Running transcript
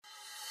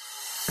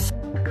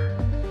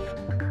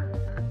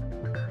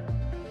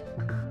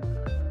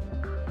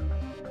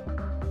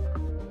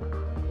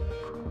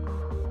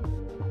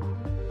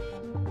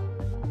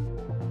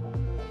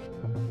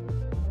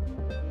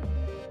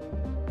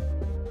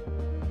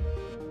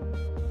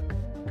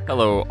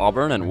Hello,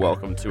 Auburn, and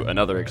welcome to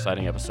another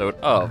exciting episode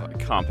of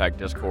Compact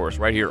Discourse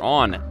right here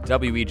on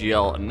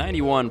WEGL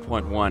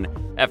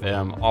 91.1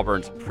 FM,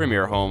 Auburn's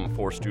premier home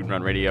for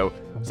student-run radio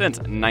since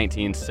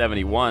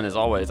 1971. As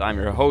always, I'm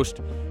your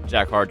host,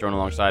 Jack Hart, joined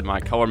alongside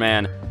my color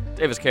man,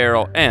 Davis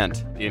Carroll,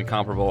 and the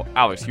incomparable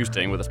Alex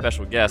Houston with a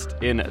special guest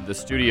in the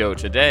studio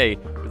today.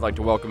 We'd like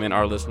to welcome in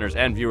our listeners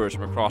and viewers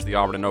from across the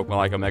Auburn and Oak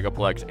Malika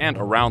Megaplex and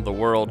around the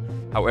world,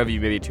 however you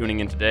may be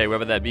tuning in today,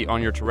 whether that be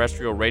on your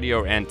terrestrial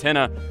radio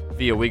antenna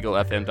via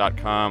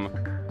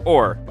WeagleFM.com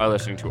or by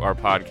listening to our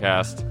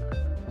podcast.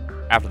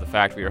 After the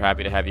fact, we are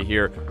happy to have you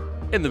here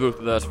in the booth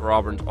with us for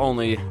Auburn's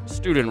only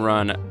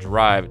student-run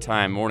drive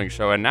time morning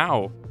show. And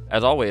now,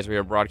 as always, we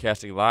are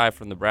broadcasting live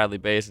from the Bradley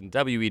Base and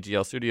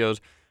WEGL studios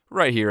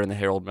right here in the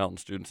Harold Melton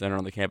Student Center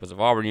on the campus of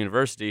Auburn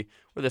University,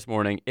 where this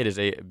morning it is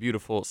a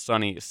beautiful,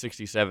 sunny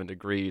 67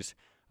 degrees,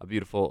 a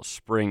beautiful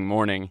spring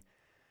morning.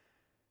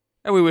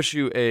 And we wish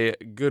you a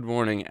good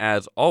morning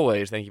as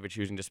always. Thank you for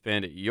choosing to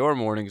spend your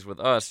mornings with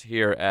us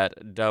here at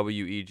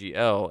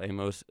WEGL. A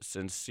most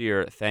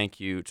sincere thank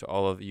you to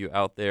all of you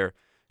out there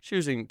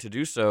choosing to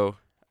do so.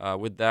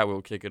 With that,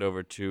 we'll kick it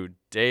over to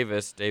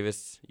Davis.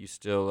 Davis, you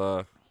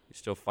still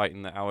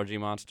fighting the allergy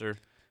monster?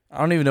 I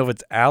don't even know if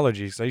it's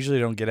allergies. I usually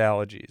don't get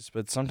allergies,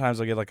 but sometimes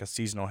I'll get like a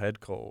seasonal head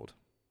cold.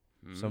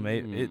 So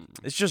maybe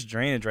it's just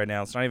drainage right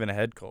now. It's not even a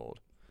head cold.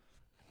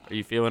 Are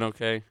you feeling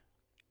okay?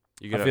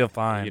 I feel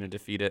fine. You're going to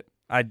defeat it?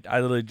 I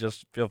literally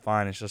just feel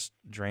fine. It's just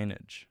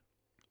drainage.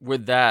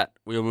 With that,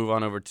 we'll move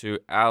on over to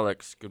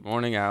Alex. Good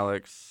morning,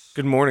 Alex.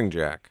 Good morning,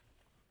 Jack.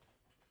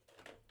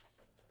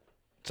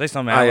 Say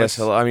something, Alex. Yes,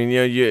 hello. I mean,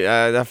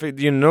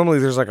 normally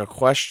there's like a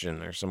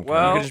question or some Well,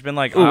 kind. You could just been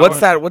like, Ooh, what's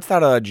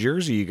that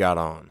jersey you got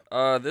on?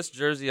 This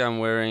jersey I'm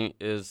wearing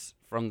is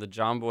from the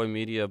John Boy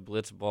Media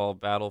Blitzball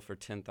Battle for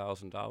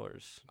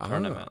 $10,000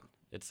 tournament.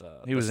 It's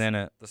he was in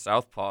it. The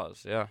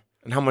Southpaws, yeah.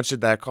 And how much did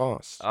that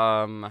cost?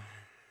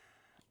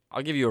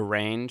 I'll give you a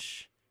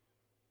range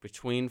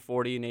between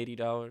 $40 and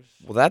 $80.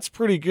 Well, that's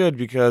pretty good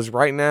because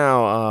right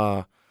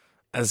now,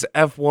 as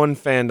F1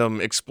 fandom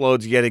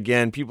explodes yet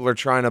again, people are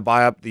trying to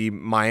buy up the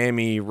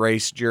Miami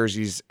race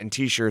jerseys and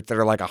T-shirts that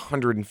are like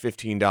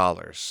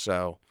 $115.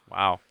 So,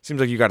 wow, seems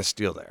like you got a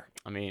steal there.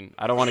 I mean,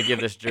 I don't want to give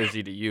this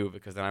jersey to you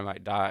because then I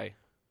might die.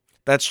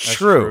 That's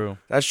true.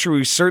 That's true.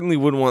 We certainly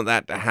wouldn't want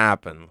that to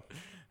happen.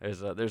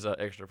 There's an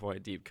extra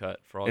point deep cut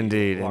for all.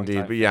 Indeed.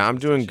 But yeah, I'm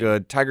doing station.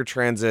 good. Tiger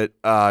Transit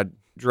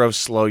drove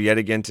slow yet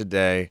again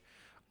today.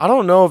 I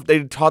don't know if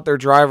they taught their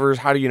drivers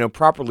how to,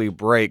 properly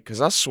brake,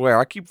 because I swear,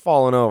 I keep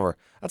falling over.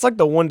 That's like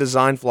the one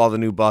design flaw of the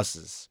new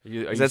buses.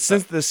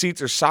 Since the seats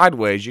are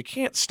sideways, you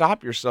can't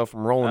stop yourself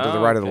from rolling to the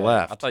right or the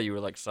left. I thought you were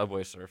like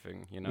subway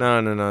surfing,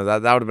 No.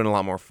 That would have been a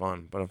lot more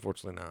fun, but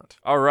unfortunately not.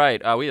 All right.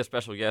 We have a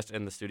special guest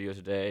in the studio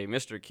today,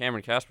 Mr.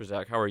 Cameron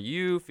Kasperzak. How are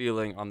you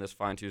feeling on this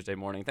fine Tuesday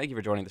morning? Thank you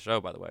for joining the show,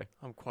 by the way.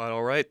 I'm quite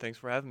all right. Thanks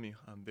for having me.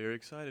 I'm very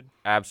excited.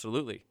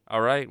 Absolutely.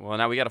 All right. Well,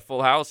 now we got a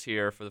full house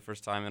here for the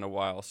first time in a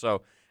while.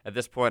 So at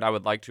this point, I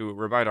would like to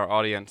remind our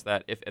audience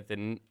that if at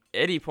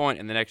any point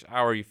in the next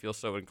hour you feel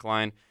so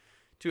inclined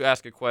to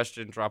ask a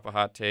question, drop a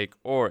hot take,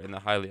 or in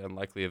the highly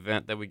unlikely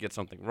event that we get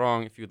something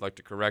wrong, if you'd like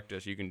to correct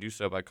us, you can do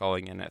so by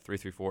calling in at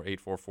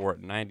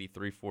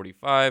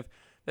 334-844-9345.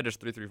 That is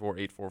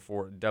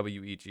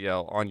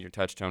 334-844-WEGL on your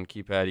touchtone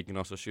keypad. You can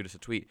also shoot us a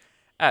tweet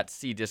at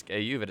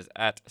CDiscAU. That is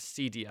at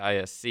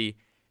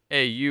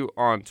CDISCAU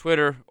on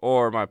Twitter,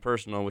 or my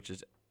personal, which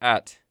is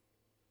at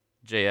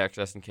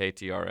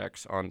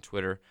JXSNKTRX on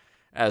Twitter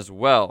as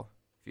well,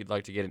 if you'd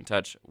like to get in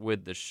touch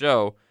with the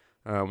show.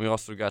 We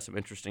also got some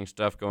interesting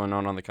stuff going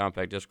on the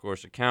Compact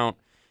Discourse account,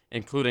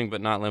 including but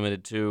not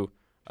limited to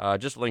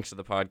just links to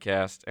the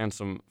podcast and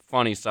some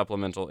funny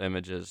supplemental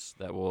images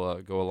that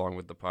will go along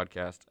with the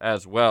podcast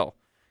as well.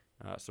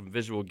 Some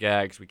visual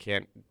gags we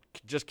can't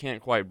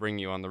quite bring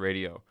you on the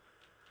radio.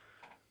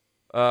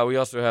 We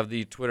also have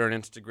the Twitter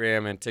and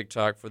Instagram and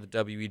TikTok for the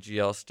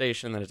WEGL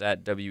station. That is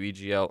at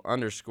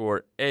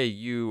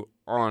WEGL_AU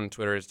on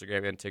Twitter,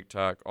 Instagram, and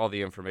TikTok. All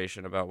the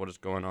information about what is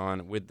going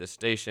on with the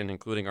station,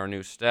 including our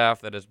new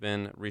staff that has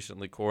been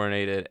recently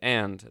coronated,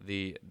 and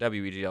the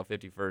WEGL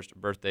 51st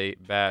Birthday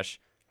Bash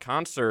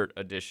Concert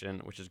Edition,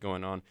 which is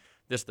going on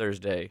this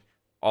Thursday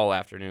all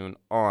afternoon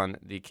on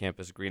the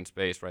campus green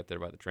space right there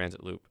by the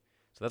transit loop.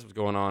 So that's what's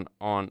going on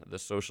the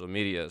social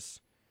medias.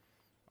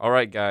 All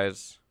right,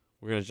 guys.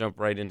 We're going to jump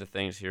right into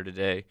things here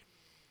today.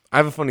 I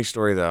have a funny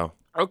story, though.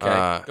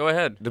 Okay, go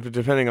ahead.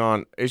 Depending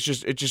on, it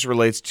just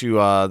relates to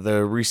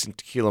the recent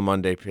Tequila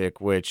Monday pick,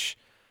 which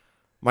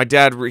my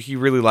dad, he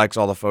really likes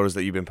all the photos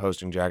that you've been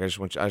posting, Jack. I just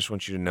want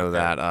you to know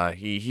that.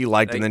 He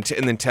liked and then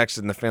texted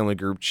in the family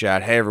group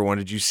chat, "Hey everyone,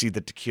 did you see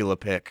the tequila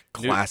pick?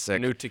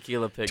 Classic." New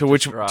tequila pick.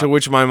 To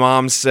which my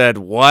mom said,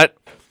 "What?"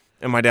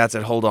 And my dad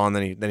said, "Hold on."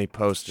 Then he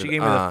posted. She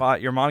gave me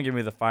your mom gave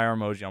me the fire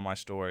emoji on my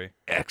story.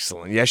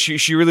 Excellent. Yeah,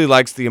 she really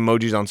likes the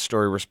emojis on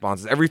story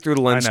responses. Every Through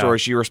the Lens story,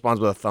 she responds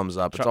with a thumbs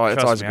up. It's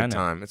always a good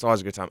time. It's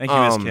always a good time. Thank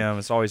you, Miss Kim.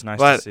 It's always nice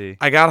to see.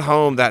 I got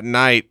home that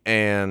night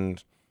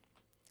and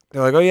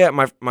they're like, oh yeah,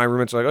 my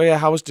roommates are like, oh yeah,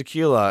 how was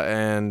Tequila?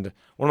 And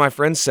one of my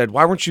friends said,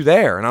 why weren't you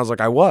there? And I was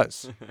like, I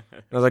was.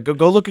 And I was like,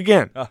 go look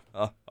again. And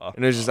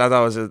it was just, I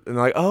thought it was, and they're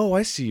like, oh,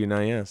 I see you now,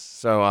 yes.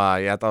 So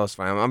yeah, I thought it was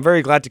fine. I'm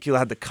very glad Tequila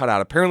had the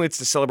cutout. Apparently, it's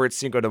to celebrate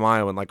Cinco de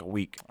Mayo in like a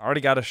week. I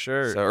already got a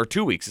shirt. Or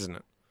 2 weeks, isn't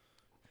it?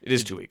 It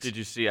is 2 weeks. Did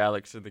you see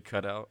Alex in the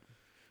cutout?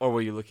 Or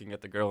were you looking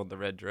at the girl in the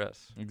red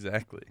dress?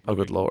 Exactly. Oh,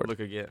 good Lord. Look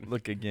again.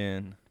 Look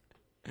again.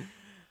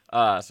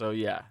 So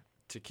yeah,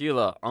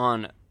 Tequila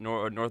on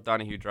North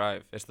Donahue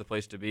Drive. It's the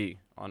place to be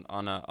on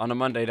a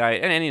Monday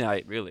night and any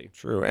night really.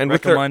 True. And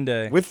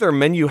Monday. with their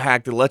menu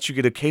hack that lets you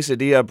get a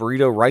quesadilla,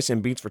 burrito, rice,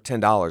 and beans for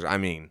 $10, I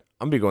mean,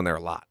 I'm going to be going there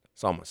a lot.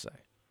 That's all I'm going to say.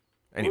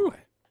 Anyway. Woo.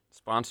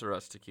 Sponsor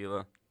us,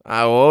 Tequila.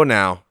 Oh,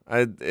 now.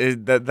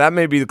 That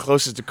may be the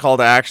closest to call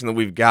to action that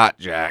we've got,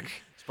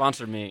 Jack.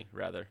 Sponsor me,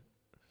 rather.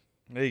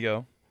 There you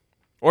go.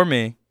 Or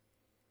me.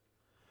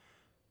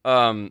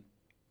 Let's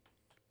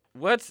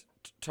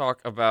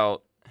talk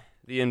about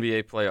the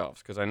NBA playoffs,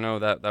 because I know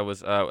that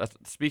was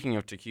speaking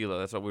of Tequila,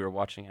 that's what we were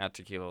watching at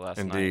Tequila last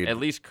Indeed. night, at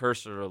least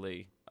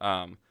cursorily.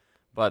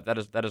 But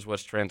that is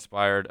what's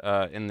transpired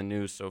in the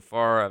news so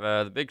far.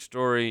 The big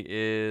story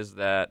is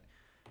that,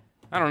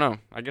 I don't know,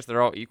 I guess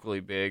they're all equally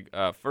big.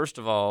 First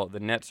of all, the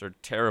Nets are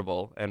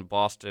terrible, and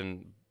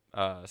Boston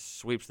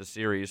sweeps the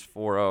series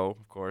 4-0,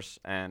 of course,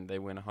 and they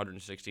win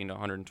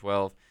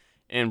 116-112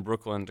 in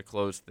Brooklyn to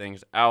close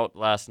things out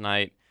last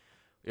night.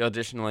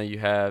 Additionally, you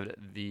had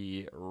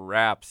the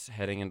Raps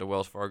heading into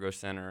Wells Fargo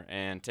Center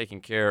and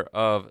taking care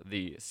of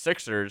the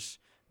Sixers.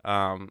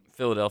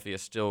 Philadelphia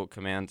still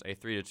commands a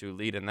 3-2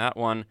 lead in that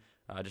one.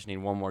 Just need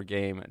one more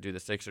game to do the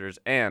Sixers.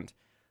 And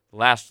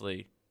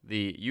lastly,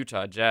 the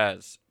Utah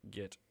Jazz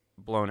get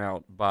blown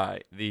out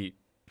by the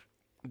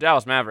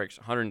Dallas Mavericks,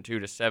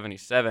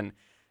 102-77.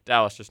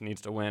 Dallas just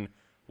needs to win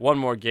one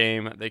more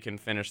game. They can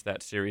finish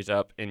that series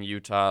up in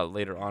Utah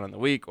later on in the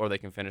week, or they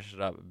can finish it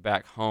up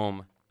back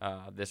home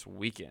this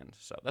weekend.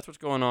 So that's what's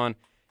going on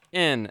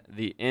in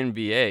the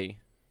NBA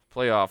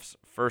playoffs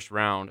first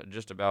round,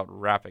 just about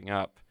wrapping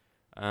up.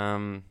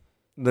 The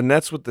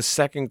Nets with the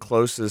second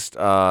closest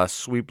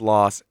sweep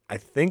loss, I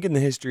think, in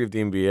the history of the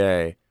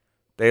NBA.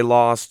 They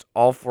lost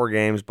all 4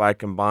 games by a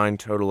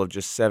combined total of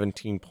just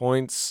 17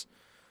 points.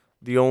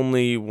 The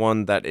only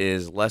one that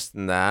is less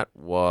than that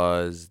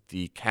was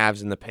the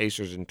Cavs and the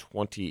Pacers in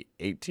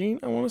 2018,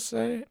 I want to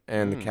say,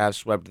 and the Cavs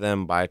swept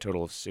them by a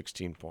total of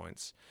 16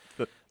 points.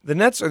 The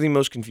Nets are the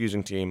most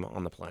confusing team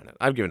on the planet.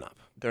 I've given up.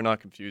 They're not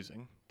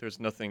confusing. There's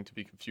nothing to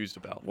be confused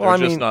about. Well,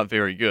 They're just not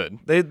very good.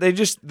 They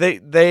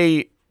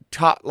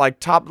top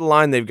of the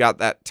line. They've got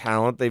that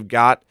talent. They've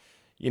got,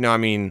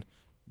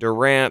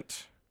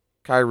 Durant,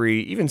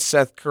 Kyrie, even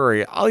Seth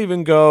Curry. I'll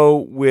even go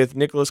with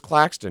Nicholas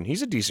Claxton.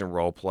 He's a decent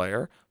role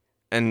player.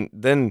 And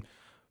then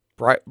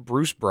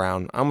Bruce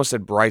Brown. I almost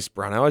said Bryce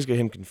Brown. I always get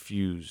him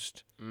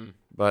confused.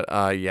 But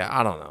yeah,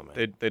 I don't know,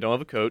 man. They don't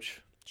have a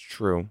coach. It's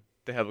true.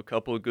 They have a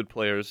couple of good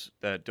players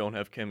that don't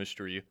have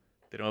chemistry.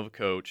 They don't have a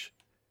coach.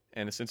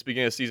 And since the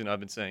beginning of the season,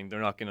 I've been saying they're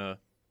not gonna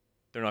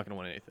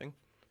win anything.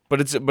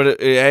 But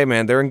hey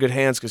man, they're in good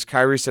hands because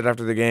Kyrie said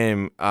after the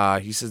game,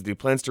 he says he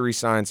plans to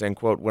resign, saying,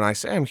 "quote When I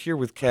say I'm here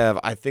with Kev,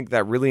 I think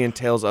that really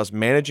entails us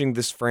managing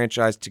this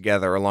franchise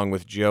together along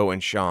with Joe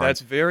and Sean."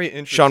 That's very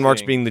interesting. Sean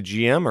Marks being the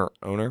GM or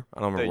owner, I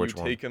don't remember which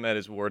one. You take him at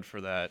his word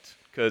for that,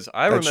 because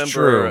I That's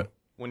remember true.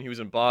 when he was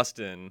in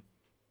Boston,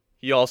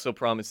 he also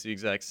promised the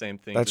exact same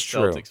thing That's to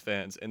true. Celtics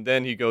fans, and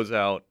then he goes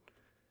out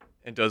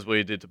and does what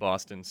he did to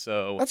Boston.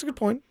 So That's a good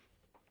point.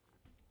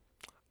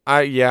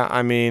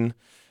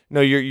 No,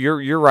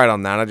 you're right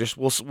on that.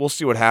 We'll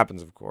see what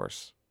happens, of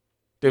course.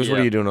 Davis, what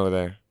Yeah. are you doing over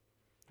there?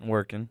 I'm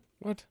working.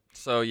 What?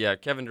 So, yeah,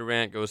 Kevin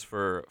Durant goes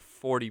for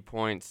 40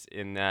 points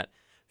in that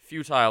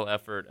futile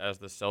effort as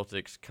the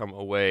Celtics come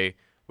away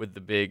with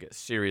the big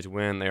series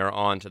win. They are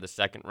on to the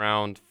second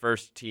round.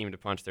 First team to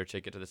punch their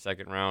ticket to the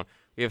second round.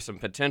 We have some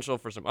potential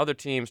for some other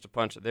teams to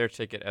punch their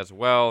ticket as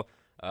well.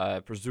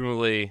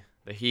 Presumably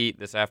the Heat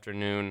this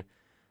afternoon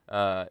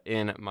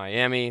in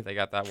Miami. They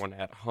got that one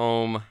at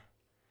home.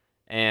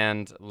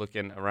 And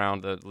looking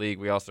around the league,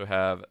 we also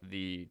have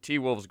the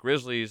T-Wolves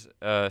Grizzlies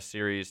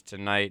series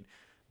tonight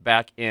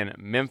back in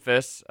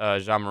Memphis.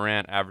 Ja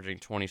Morant averaging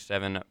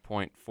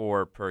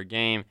 27.4 per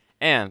game.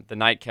 And the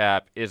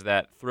nightcap is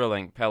that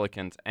thrilling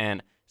Pelicans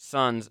and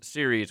Suns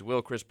series.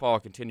 Will Chris Paul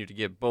continue to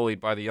get bullied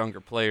by the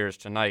younger players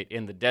tonight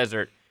in the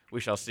desert?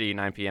 We shall see,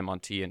 9 p.m. on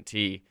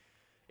TNT.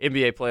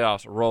 NBA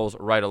playoffs rolls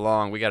right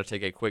along. We got to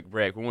take a quick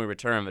break. When we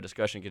return, the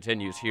discussion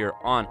continues here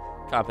on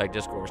Compact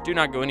Discourse. Do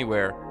not go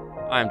anywhere.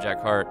 I'm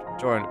Jack Hart,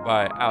 joined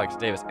by Alex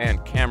Davis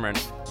and Cameron.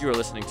 You are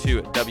listening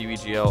to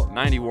WEGL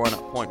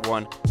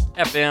 91.1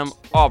 FM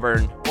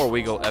Auburn or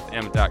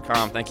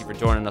WeagleFM.com. Thank you for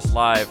joining us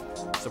live.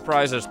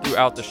 Surprises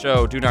throughout the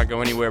show. Do not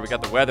go anywhere. We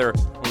got the weather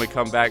when we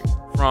come back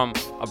from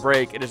a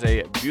break. It is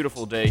a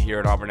beautiful day here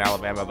in Auburn,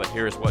 Alabama, but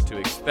here's what to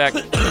expect.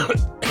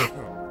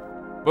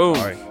 Boom.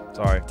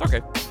 Sorry. It's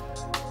okay.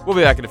 We'll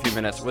be back in a few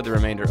minutes with the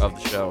remainder of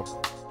the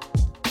show.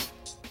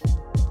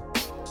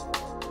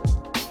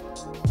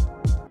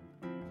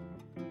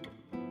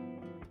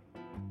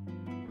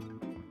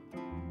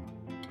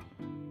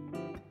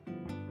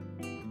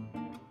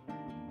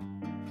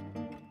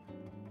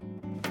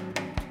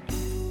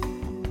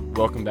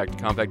 Welcome back to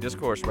Compact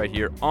Discourse right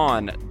here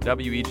on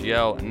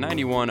WEGL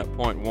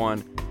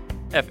 91.1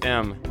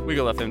 FM,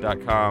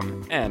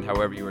 WeagleFM.com, and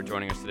however you are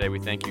joining us today, we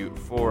thank you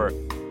for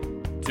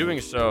doing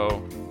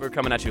so. We're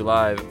coming at you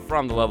live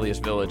from the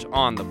loveliest village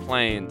on the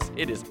plains.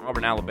 It is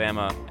Auburn,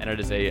 Alabama, and it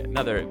is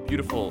another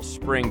beautiful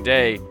spring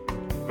day,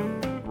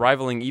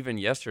 rivaling even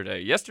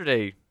yesterday.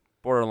 Yesterday,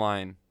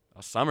 borderline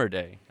a summer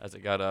day as it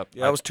got up.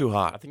 Yeah, it was too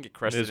hot. I think it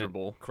crested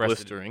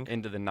blistering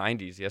into the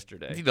 90s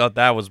yesterday. You thought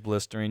that was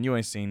blistering. You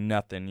ain't seen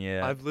nothing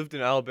yet. I've lived in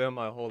Alabama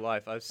my whole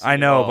life. I've seen I it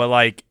know, all. but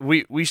like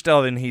we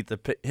still didn't hit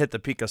the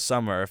peak of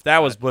summer. If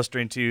that was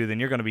blistering to you, then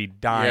you're gonna be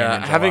dying. Yeah,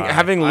 in having July.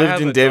 having I lived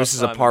have in a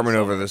Davis's tough time apartment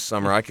this over summer. this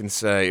summer, I can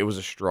say it was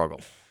a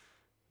struggle.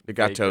 It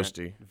got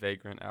toasty.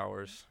 Vagrant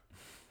hours.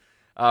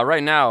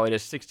 Right now, it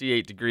is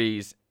 68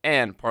 degrees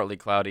and partly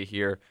cloudy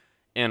here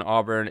in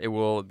Auburn. It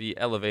will be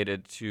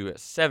elevated to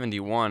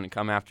 71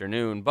 come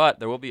afternoon, but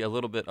there will be a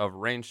little bit of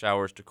rain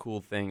showers to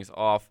cool things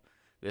off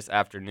this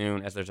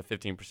afternoon, as there's a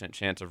 15%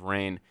 chance of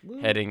rain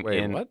heading Wait,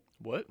 in.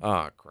 what?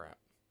 Oh, crap.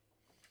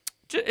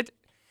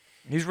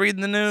 He's reading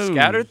the news.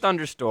 Scattered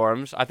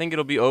thunderstorms. I think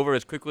it'll be over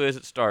as quickly as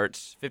it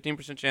starts.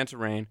 15% chance of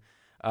rain.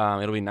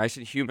 It'll be nice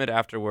and humid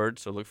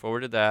afterwards, so look forward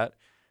to that.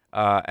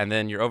 And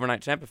then your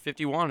overnight temp of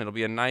 51. It'll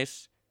be a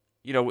nice,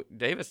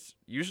 Davis,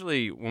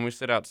 usually when we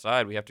sit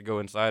outside, we have to go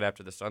inside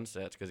after the sun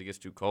sets because it gets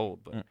too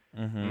cold. But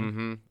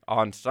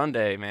on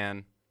Sunday,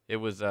 man, it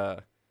was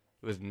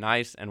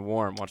nice and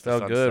warm once the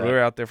Felt sun good. set. We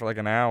were out there for like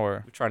an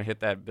hour. We're trying to hit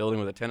that building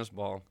with a tennis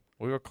ball.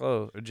 We were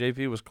close.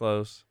 JP was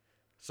close.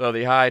 So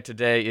the high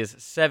today is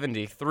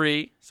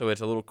 73, so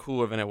it's a little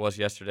cooler than it was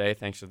yesterday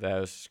thanks to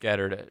those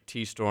scattered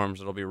T-storms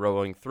that'll be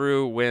rolling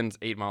through. Winds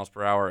 8 miles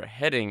per hour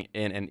heading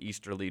in an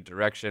easterly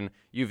direction.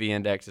 UV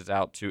index is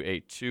out to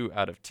a 2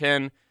 out of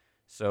 10,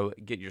 so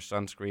get your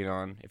sunscreen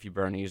on if you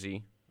burn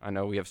easy. I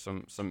know we have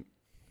some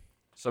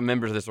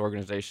members of this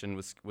organization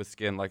with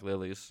skin like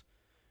lilies.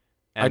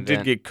 I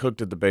did get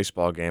cooked at the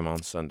baseball game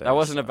on Sunday. That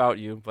wasn't about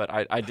you, but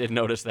I did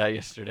notice that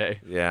yesterday.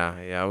 Yeah,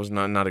 it was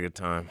not a good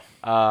time.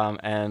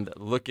 And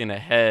looking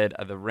ahead,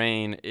 the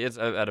rain is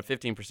at a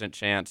 15%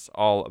 chance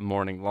all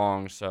morning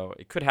long, so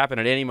it could happen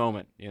at any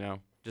moment.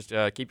 Just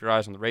keep your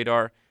eyes on the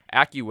radar.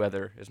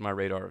 AccuWeather is my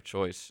radar of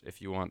choice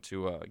if you want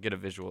to get a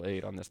visual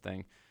aid on this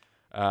thing.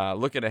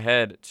 Looking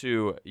ahead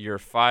to your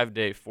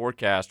 5-day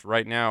forecast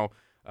right now.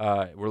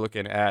 We're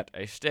looking at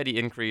a steady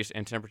increase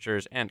in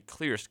temperatures and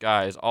clear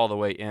skies all the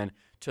way in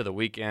to the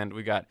weekend.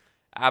 We got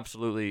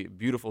absolutely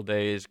beautiful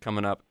days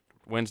coming up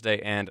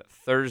Wednesday and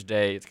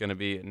Thursday. It's going to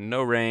be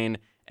no rain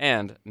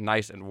and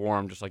nice and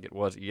warm just like it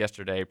was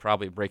yesterday,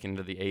 probably breaking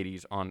into the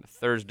 80s on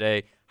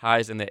Thursday.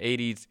 Highs in the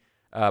 80s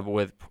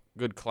with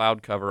good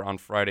cloud cover on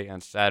Friday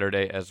and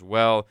Saturday as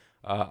well.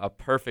 A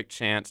perfect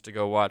chance to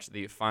go watch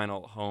the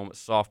final home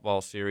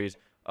softball series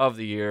of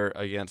the year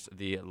against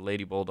the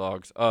Lady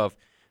Bulldogs of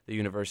the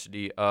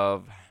University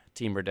of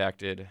Team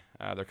Redacted.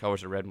 Their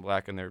colors are red and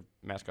black, and their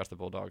mascot's the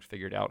Bulldogs,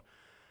 figured out.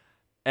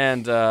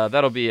 And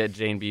that'll be at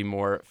Jane B.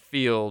 Moore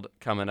Field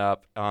coming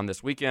up on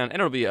this weekend,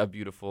 and it'll be a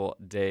beautiful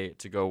day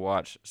to go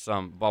watch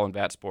some ball and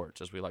bat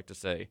sports, as we like to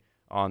say,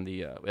 on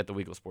the at the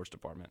Weagle Sports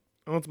Department.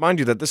 I want to mind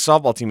you that this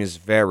softball team is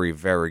very,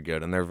 very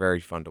good, and they're very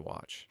fun to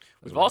watch.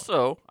 We've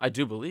also, I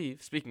do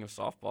believe, speaking of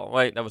softball,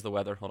 wait, that was the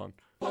weather. Hold on.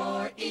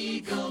 For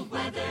Eagle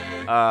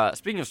weather.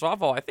 Speaking of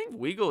softball, I think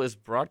Weagle is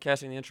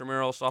broadcasting the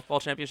intramural softball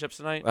championships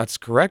tonight. That's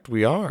correct.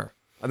 We are.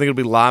 I think it'll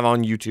be live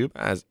on YouTube,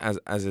 as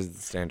is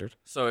the standard.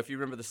 So if you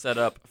remember the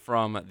setup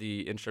from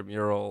the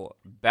intramural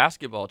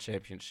basketball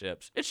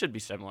championships, it should be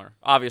similar,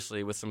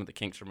 obviously with some of the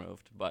kinks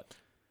removed. But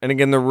And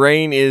again, the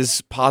rain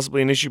is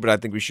possibly an issue, but I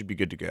think we should be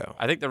good to go.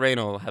 I think the rain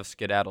will have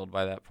skedaddled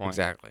by that point.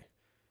 Exactly.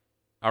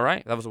 All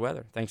right, that was the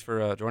weather. Thanks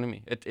for joining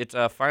me. It's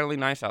finally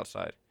nice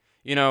outside.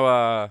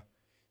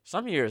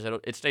 Some years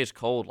it stays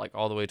cold like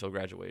all the way till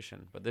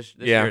graduation, but this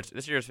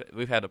year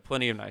we've had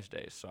plenty of nice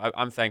days, so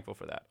I'm thankful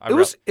for that. It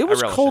was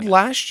relish cold in it.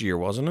 last year,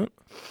 wasn't it?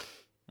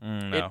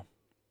 No.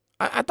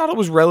 I thought it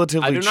was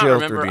relatively I do chill not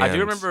remember. through the I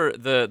do ends.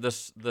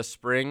 remember the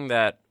spring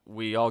that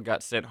we all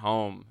got sent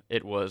home.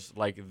 It was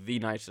like the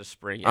nicest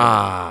spring ever.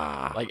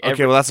 Like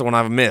okay, well that's the one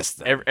I've missed.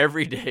 then.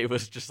 Every day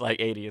was just like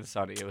 80 and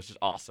sunny. It was just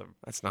awesome.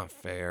 That's not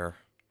fair.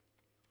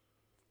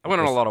 I went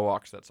on a lot of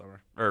walks that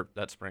summer or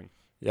that spring.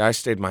 Yeah, I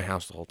stayed in my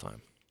house the whole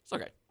time. It's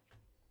okay.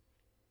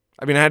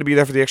 I mean, I had to be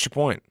there for the extra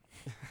point.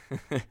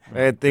 I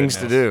had things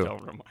to do.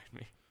 Don't remind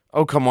me.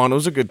 Oh, come on. It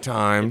was a good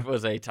time. It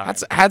was a time.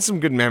 Had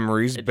some good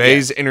memories.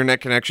 Bay's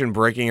internet connection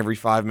breaking every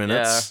 5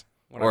 minutes.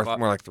 When Or I bought-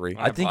 more like 3.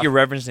 when I think you're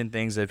referencing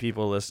things that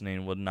people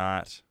listening would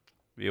not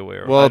be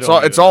aware of. Well,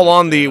 don't it's even all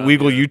on the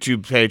understand Weagle that.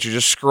 YouTube page. You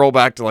just scroll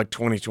back to like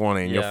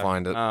 2020 and you'll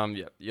find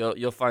it.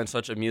 You'll find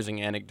such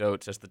amusing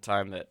anecdotes as the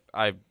time that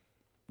I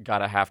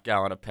got a half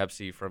gallon of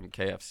Pepsi from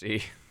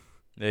KFC.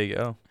 There you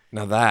go.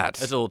 Now that.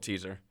 That's a little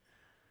teaser.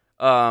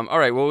 All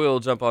right, well,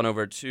 we'll jump on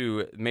over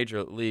to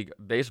Major League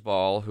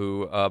Baseball,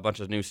 who a bunch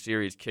of new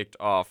series kicked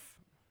off.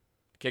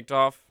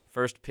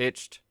 First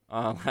pitched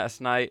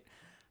last night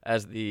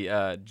as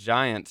the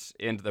Giants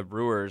end the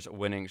Brewers'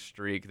 winning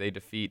streak. They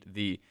defeat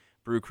the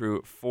Brew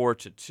Crew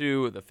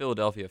 4-2. The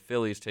Philadelphia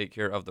Phillies take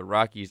care of the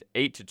Rockies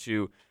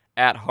 8-2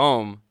 at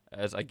home,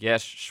 as I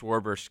guess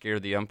Schwarber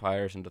scared the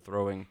umpires into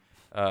throwing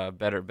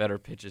better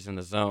pitches in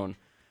the zone.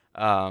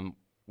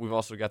 We've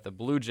also got the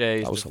Blue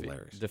Jays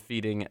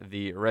defeating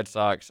the Red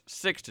Sox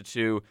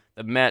 6-2.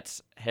 The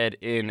Mets head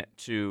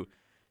into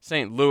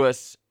St.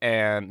 Louis,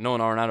 and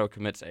Nolan Arenado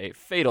commits a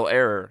fatal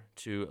error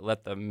to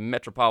let the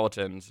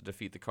Metropolitans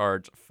defeat the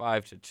Cards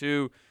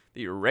 5-2.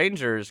 The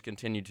Rangers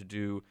continue to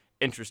do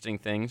interesting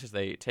things as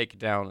they take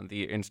down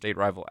the in-state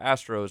rival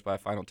Astros by a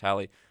final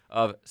tally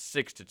of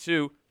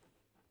 6-2.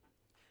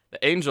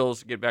 The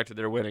Angels get back to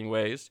their winning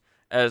ways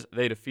as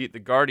they defeat the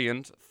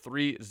Guardians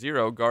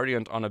 3-0.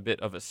 Guardians on a bit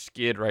of a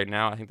skid right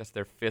now. I think that's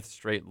their 5th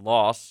straight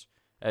loss,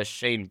 as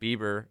Shane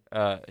Bieber,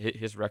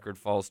 his record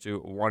falls to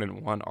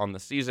 1-1 on the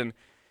season.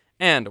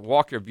 And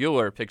Walker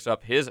Buehler picks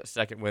up his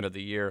 2nd win of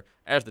the year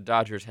as the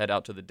Dodgers head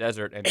out to the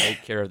desert and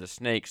take care of the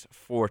Snakes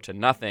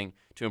 4-0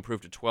 to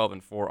improve to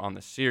 12-4 on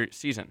the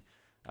season.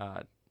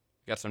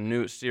 Got some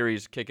new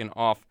series kicking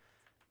off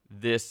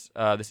this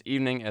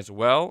evening as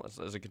well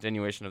as a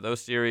continuation of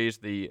those series.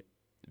 The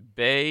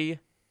Bay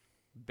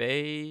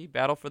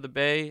battle for the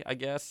Bay, I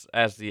guess,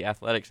 as the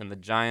Athletics and the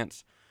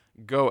Giants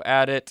go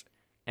at it,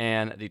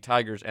 and the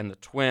Tigers and the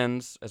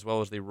Twins, as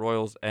well as the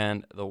Royals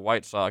and the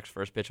White Sox.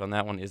 First pitch on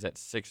that one is at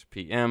 6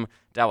 p.m.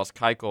 Dallas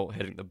Keuchel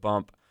hitting the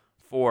bump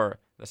for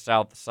the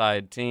South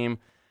Side team.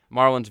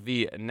 Marlins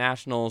v.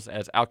 Nationals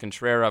as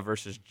Alcantara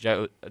versus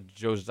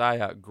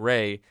Josiah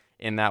Gray.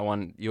 In that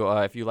one,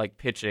 if you like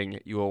pitching,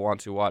 you will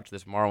want to watch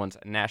this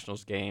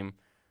Marlins-Nationals game.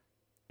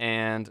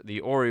 And the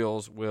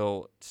Orioles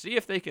will see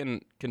if they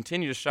can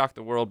continue to shock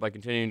the world by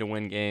continuing to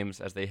win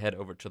games as they head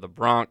over to the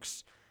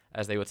Bronx,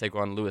 as they will take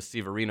on Luis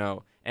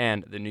Severino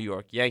and the New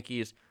York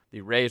Yankees.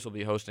 The Rays will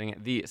be hosting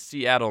the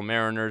Seattle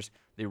Mariners.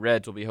 The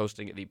Reds will be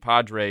hosting the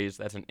Padres.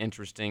 That's an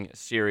interesting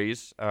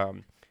series,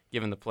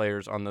 given the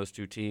players on those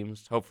two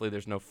teams. Hopefully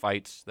there's no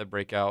fights that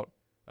break out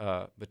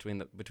between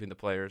the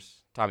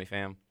players. Tommy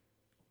Pham,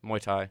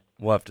 Muay Thai.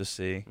 We'll have to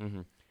see.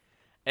 Mm-hmm.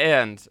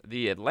 And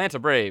the Atlanta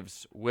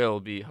Braves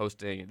will be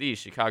hosting the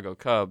Chicago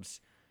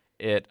Cubs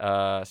at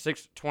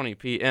 6:20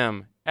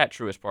 p.m. at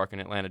Truist Park in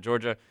Atlanta,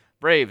 Georgia.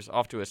 Braves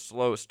off to a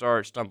slow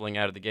start, stumbling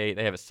out of the gate.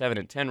 They have a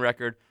 7-10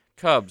 record.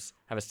 Cubs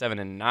have a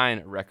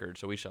 7-9 record.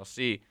 So we shall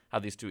see how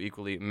these two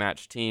equally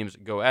matched teams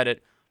go at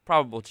it.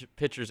 Probable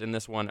pitchers in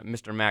this one: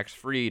 Mr. Max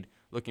Fried,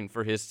 looking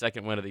for his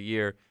 2nd win of the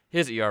year.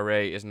 His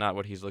ERA is not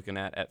what he's looking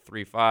at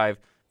 3.5,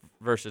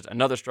 versus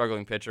another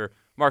struggling pitcher,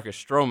 Marcus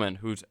Stroman,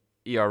 whose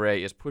ERA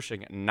is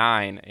pushing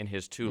 9 in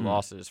his 2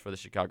 losses for the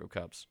Chicago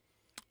Cubs.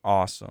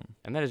 Awesome.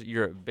 And that is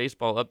your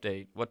baseball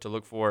update, what to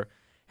look for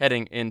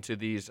heading into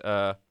these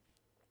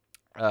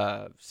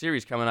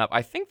series coming up.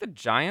 I think the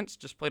Giants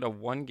just played a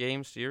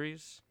 1-game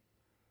series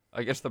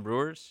against the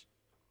Brewers.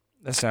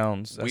 That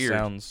sounds weird.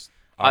 Sounds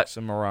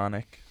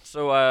oxymoronic.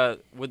 So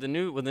with the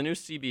new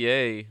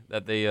CBA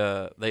that they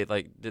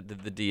did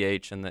the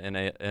DH and the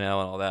NL and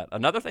all that.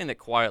 Another thing that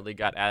quietly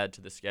got added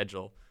to the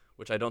schedule,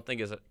 which I don't think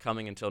is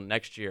coming until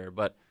next year,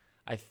 but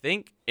I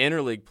think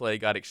interleague play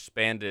got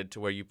expanded to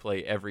where you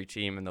play every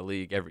team in the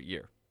league every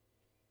year.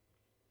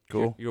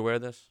 Cool. You aware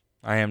of this?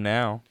 I am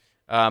now.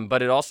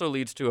 But it also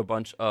leads to a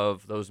bunch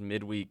of those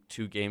midweek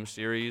 2-game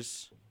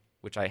series,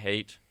 which I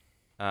hate,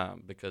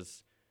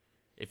 because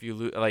if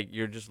you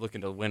you're just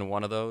looking to win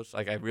one of those.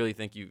 Like, I really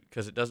think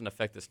because it doesn't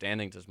affect the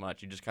standings as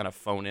much. You just kind of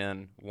phone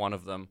in one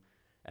of them,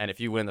 and if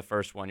you win the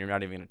first one, you're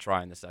not even going to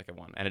try in the second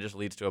one, and it just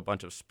leads to a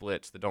bunch of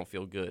splits that don't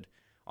feel good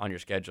on your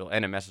schedule,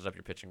 and it messes up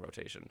your pitching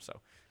rotation.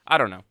 So I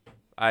don't know.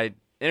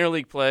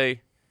 Interleague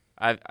play,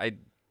 I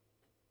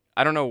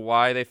don't know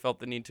why they felt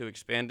the need to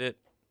expand it.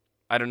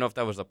 I don't know if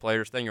that was a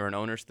player's thing or an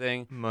owner's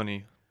thing.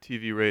 Money,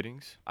 TV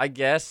ratings. I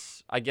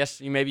guess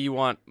maybe you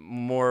want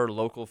more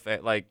local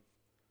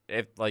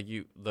if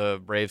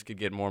the Braves could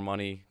get more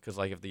money because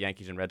if the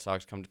Yankees and Red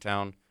Sox come to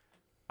town,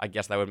 I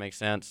guess that would make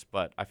sense.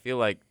 But I feel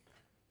like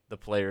the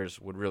players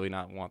would really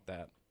not want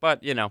that.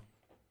 But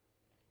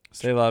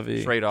C'est la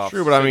vie. Trade-offs.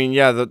 True, but I mean,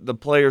 yeah, the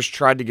players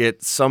tried to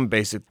get some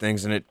basic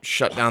things, and it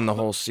shut down the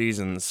whole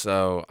season.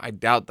 So I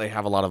doubt they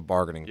have a lot of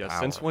bargaining power.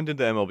 Since when did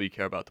the MLB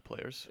care about the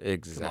players?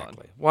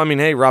 Exactly. Well, I mean,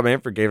 hey, Rob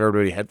Manfred gave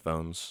everybody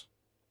headphones.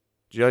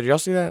 Did y'all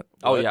see that?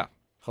 Oh, yeah.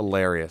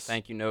 Hilarious.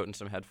 Thank you note and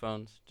some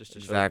headphones just to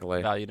Exactly.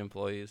 show valued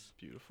employees.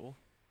 Beautiful.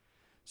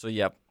 So,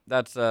 yep,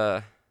 that's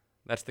the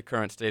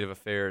current state of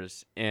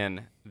affairs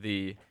in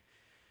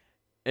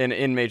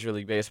Major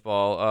League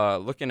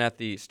Baseball. Looking at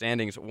the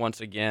standings once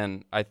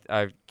again,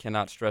 I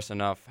cannot stress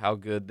enough how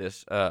good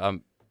this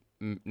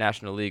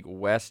National League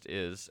West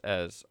is,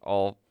 as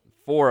all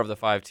 4 of the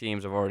 5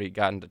 teams have already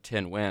gotten to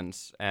 10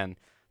 wins, and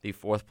the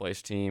 4th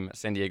place team,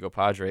 San Diego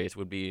Padres,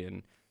 would be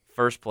in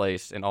first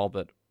place in all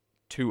but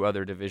 2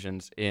 other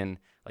divisions.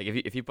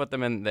 If you put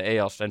them in the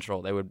AL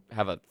Central, they would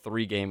have a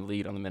 3-game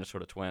lead on the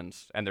Minnesota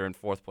Twins, and they're in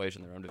 4th place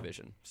in their own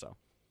division. So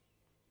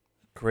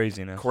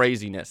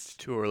craziness.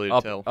 Too early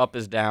to tell. Up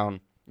is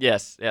down.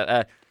 Yes.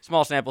 Yeah.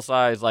 Small sample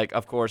size.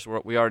 Of course,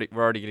 we're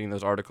already getting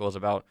those articles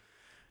about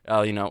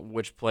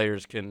which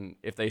players can,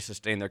 if they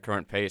sustain their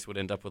current pace, would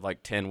end up with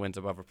like 10 wins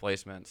above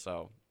replacement.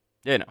 So,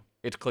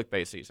 it's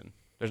clickbait season.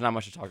 There's not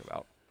much to talk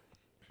about.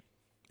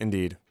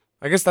 Indeed.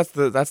 I guess that's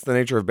the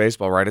nature of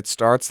baseball, right? It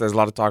starts, there's a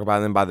lot to talk about,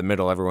 and then by the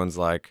middle, everyone's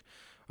like,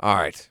 all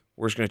right,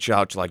 we're just going to chill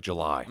out to like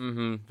July.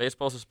 Mm-hmm.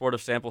 Baseball's a sport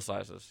of sample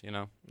sizes,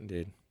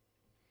 Indeed.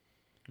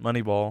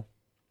 Moneyball.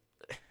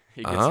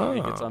 He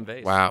gets on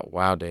base.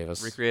 Wow,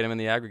 Davis. Recreate him in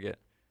the aggregate.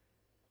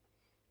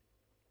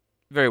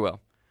 Very well.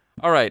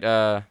 All right.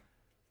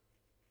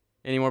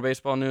 Any more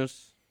baseball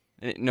news?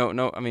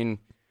 No. I mean,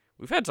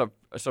 we've had some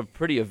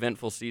pretty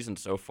eventful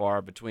seasons so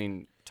far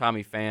between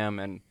Tommy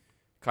Pham and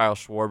Kyle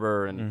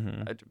Schwarber,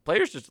 and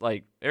players just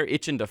like they're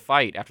itching to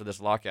fight after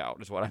this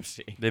lockout. Is what I'm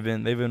seeing. They've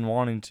been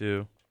wanting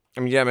to.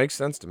 I mean, yeah, it makes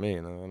sense to me.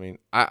 I mean,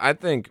 I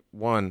think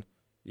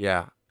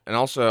yeah. And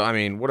also, I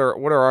mean, what are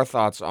our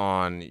thoughts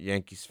on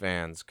Yankees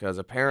fans? Because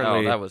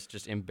apparently, that was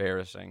just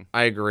embarrassing.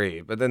 I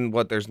agree, but then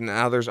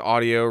there's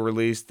audio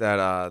released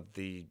that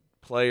the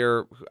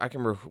player, I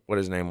can't remember what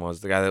his name was,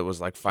 the guy that was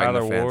like fighting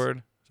Tyler the fans. Ward.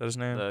 Is that his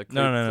name?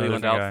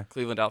 No.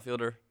 Cleveland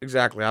outfielder.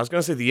 Exactly. I was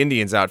gonna say the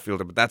Indians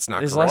outfielder, but that's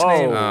not His correct.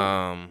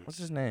 last name. What's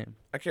his name?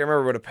 I can't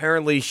remember, but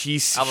apparently he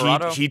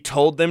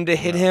told them to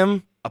hit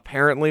him.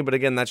 Apparently, but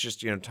again, that's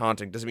just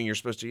taunting. Doesn't mean you're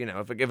supposed to.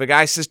 If a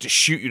guy says to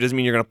shoot you, doesn't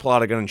mean you're gonna pull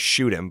out a gun and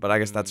shoot him. But I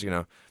guess that's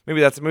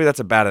maybe that's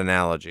a bad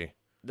analogy.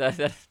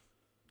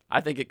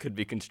 I think it could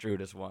be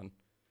construed as one.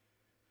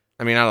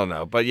 I mean, I don't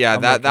know, but yeah,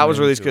 that was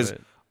released because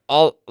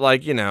all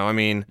I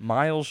mean,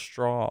 Miles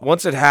Straw.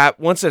 Once it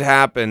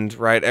happened,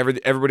 right?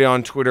 Everybody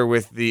on Twitter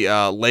with the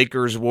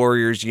Lakers,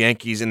 Warriors,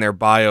 Yankees in their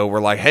bio were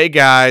like, "Hey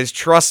guys,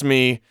 trust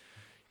me."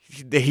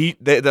 He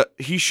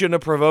shouldn't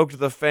have provoked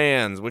the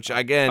fans, which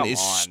again is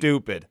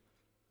stupid.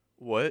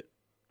 What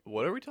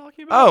are we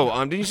talking about?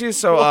 Oh, did you see this?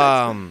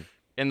 So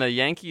in the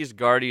Yankees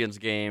Guardians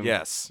game,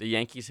 yes, the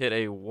Yankees hit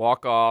a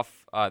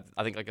walk-off. I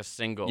think like a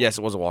single. Yes,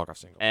 it was a walk-off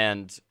single.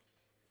 And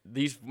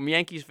these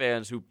Yankees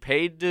fans who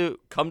paid to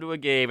come to a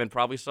game and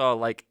probably saw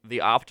like the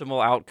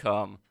optimal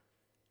outcome,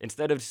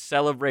 instead of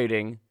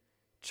celebrating,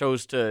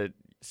 chose to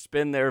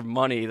spend their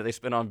money that they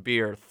spent on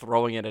beer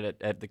throwing it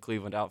at the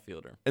Cleveland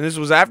outfielder. And this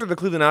was after the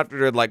Cleveland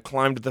outfielder had like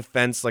climbed the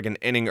fence like an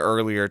inning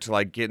earlier to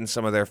like get in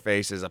some of their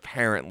faces,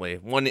 apparently.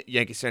 One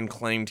Yankees fan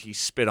claimed he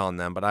spit on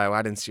them, but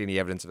I didn't see any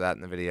evidence of that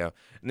in the video.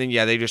 And then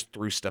they just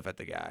threw stuff at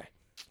the guy.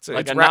 So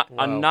like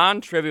a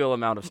non-trivial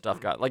amount of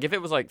stuff got. Like if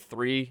it was like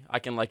 3, I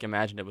can like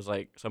imagine it was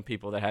like some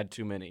people that had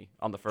too many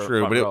on the front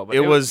row. But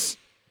it was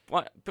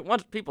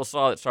once people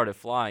saw it started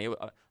flying,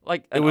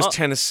 it was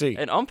Tennessee.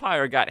 An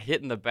umpire got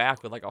hit in the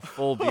back with like a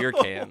full beer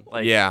can.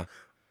 Like yeah,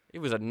 it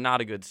was not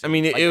a good scene. I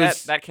mean, it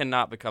was that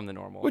cannot become the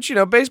normal. Which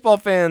baseball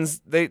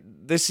fans,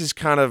 this is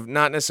kind of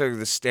not necessarily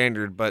the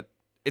standard, but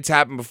it's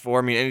happened before.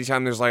 I mean,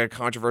 anytime there's like a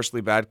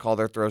controversially bad call,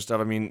 they throw stuff.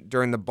 I mean,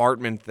 during the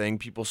Bartman thing,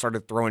 people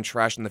started throwing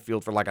trash in the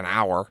field for like an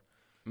hour.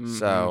 Mm-hmm.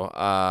 So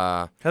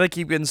how they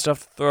keep getting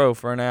stuff to throw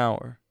for an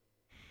hour?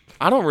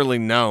 I don't really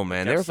know,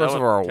 man. They were throwing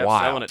for a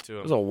while. Selling it to him.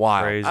 It was a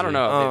while. Crazy. I don't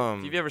know.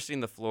 If you've ever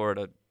seen the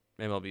Florida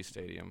MLB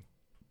stadium,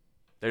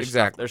 there's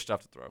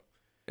stuff to throw.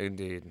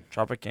 Indeed.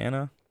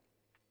 Tropicana?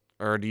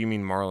 Or do you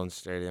mean Marlins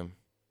Stadium?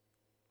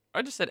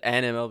 I just said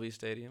an MLB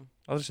stadium.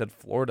 I just said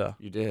Florida.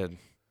 You did.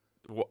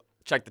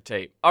 Check the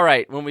tape. All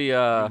right, when we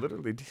You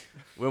literally did.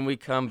 when we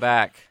come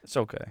back, It's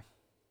okay.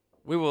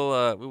 I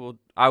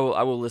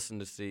will listen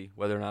to see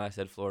whether or not I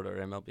said Florida or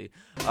MLB.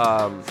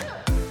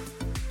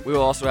 We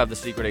will also have the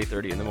secret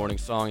 8:30 in the morning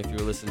song if you're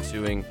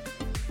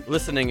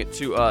listening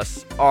to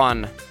us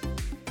on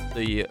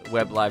the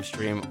web live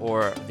stream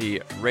or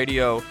the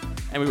radio,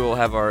 and we will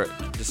have our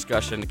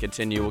discussion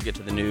continue. We'll get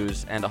to the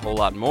news and a whole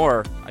lot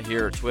more. I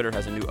hear Twitter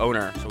has a new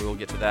owner, so we will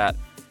get to that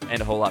and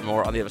a whole lot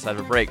more on the other side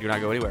of a break. Do not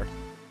go anywhere.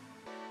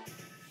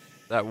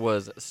 That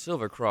was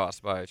Silver Cross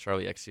by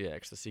Charlie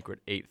XCX, the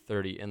secret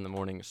 8:30 in the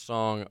morning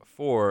song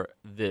for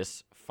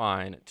this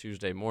fine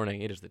Tuesday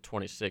morning. It is the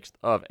 26th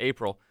of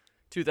April,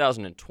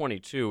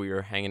 2022. We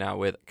are hanging out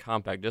with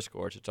Compact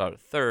Discourse. It's our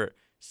third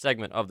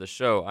segment of the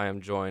show. I am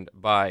joined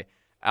by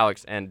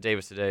Alex and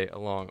Davis today,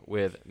 along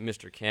with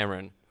Mr.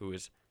 Cameron, who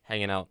is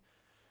hanging out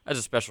as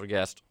a special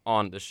guest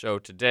on the show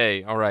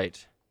today. All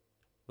right,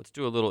 let's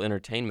do a little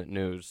entertainment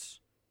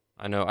news.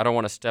 I know I don't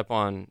want to step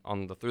on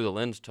the Through the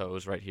Lens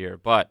toes right here,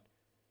 but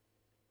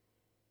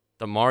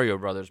the Mario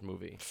Brothers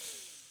movie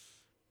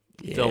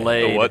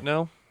delayed. The what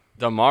now?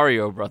 The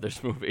Mario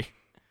Brothers movie,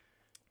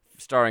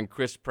 starring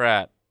Chris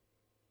Pratt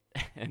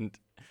and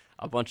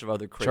a bunch of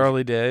other crazy.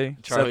 Charlie Day,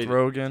 Seth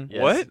Rogen.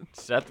 Yes, What?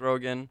 Seth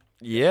Rogen.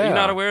 Yeah. Are you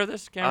not aware of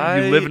this,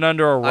 Cameron? You living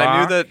under a rock?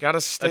 I knew that. Gotta I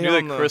stay knew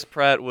on that the... Chris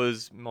Pratt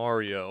was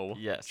Mario.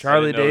 Yes.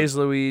 Charlie I didn't know- Day's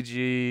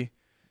Luigi,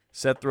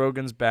 Seth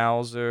Rogen's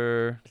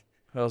Bowser.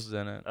 Who else is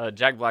in it?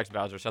 Jack Black's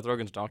Bowser. Seth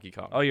Rogen's Donkey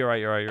Kong. Oh, you're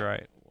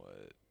right.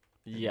 What?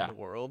 yeah. In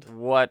the world?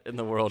 What in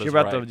the world Did is you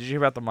hear about right? Did you hear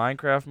about the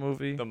Minecraft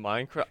movie? The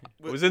Minecraft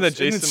was in the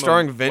Isn't it Jason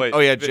starring Momoa. Vin? Wait, Oh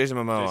yeah, Jason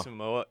Momoa. Jason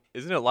Momoa.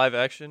 Isn't it live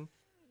action?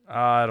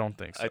 I don't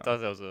think so. I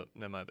thought that was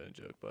that might have been a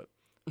joke, but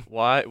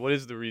why? What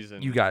is the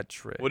reason? You got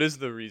tricked. What is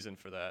the reason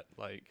for that?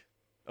 Like,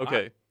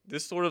 okay,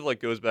 this sort of like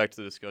goes back to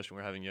the discussion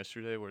we were having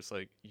yesterday, where it's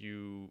like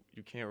you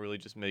can't really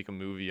just make a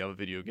movie out of a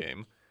video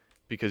game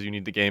because you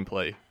need the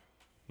gameplay.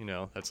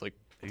 That's like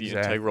the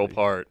integral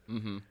part.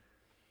 Mm-hmm.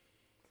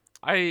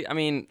 I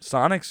mean,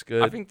 Sonic's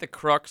good. I think the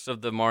crux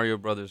of the Mario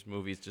Brothers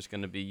movie is just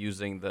going to be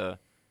using the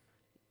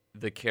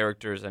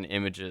characters and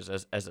images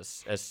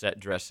as set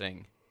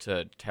dressing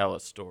to tell a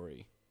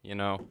story.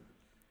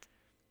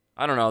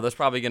 I don't know. There's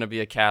probably going to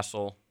be a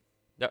castle.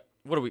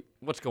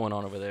 What's going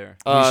on over there?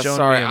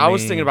 Sorry, me a I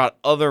was meme. thinking about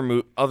other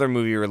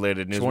movie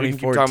related news. We can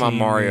keep talking about 2014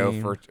 Mario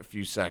meme. for a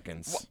few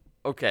seconds.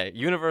 Okay,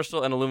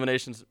 Universal and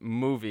Illumination's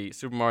movie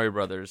Super Mario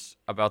Brothers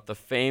about the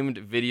famed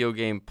video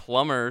game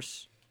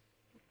Plumbers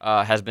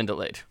has been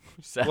delayed.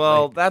 Sadly.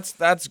 Well, that's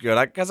good.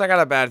 Because I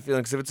got a bad feeling.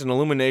 Because if it's an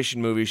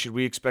Illumination movie, should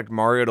we expect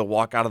Mario to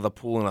walk out of the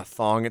pool in a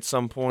thong at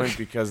some point?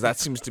 Because that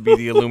seems to be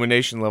the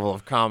Illumination level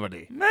of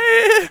comedy.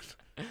 Man,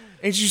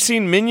 Ain't you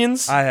seen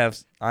Minions? I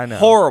know.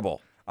 Horrible.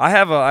 I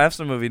have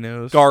some movie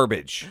news.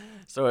 Garbage.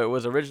 So it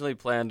was originally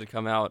planned to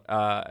come out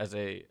as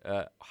a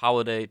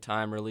holiday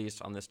time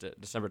release on this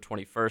December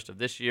 21st of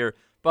this year,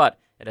 but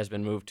it has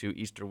been moved to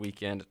Easter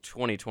weekend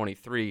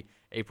 2023,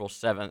 April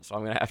 7th. So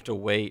I'm going to have to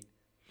wait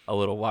a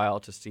little while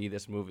to see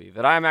this movie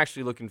that I'm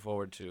actually looking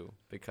forward to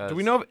because Do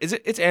we know?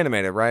 It's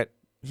animated, right?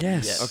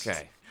 Yes.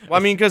 Okay. Well,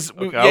 I mean, because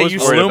I was you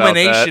worried about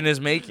Illumination that. is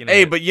making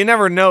Hey, it. but you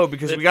never know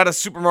because we got a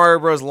Super Mario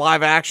Bros.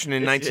 Live action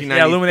in 1993.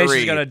 Yeah,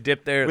 Illumination's gonna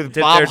dip their with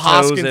dip Bob their toes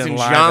Hoskins in and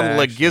live John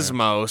action.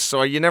 Leguizamo,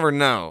 so you never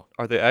know.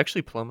 Are they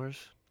actually plumbers?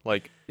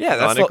 Like, Yeah,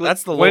 canonically?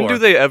 that's the When lore. do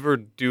they ever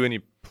do any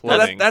No,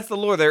 plumbing? that's the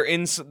lore.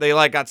 They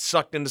like got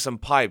sucked into some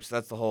pipes.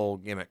 That's the whole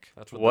gimmick.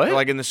 that's What? They're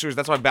like in the sewers.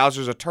 That's why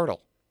Bowser's a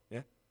turtle.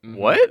 Mhm.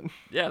 What?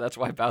 Yeah, that's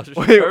why Bowser's a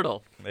Wait,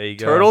 turtle. There you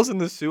go. Turtles in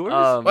the sewers?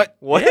 What?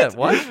 What? Yeah,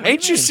 what?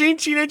 Ain't you seen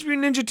Teenage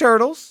Mutant Ninja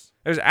Turtles?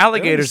 There's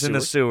alligators in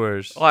the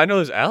sewers. Oh, I know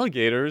there's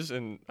alligators,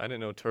 and I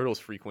didn't know turtles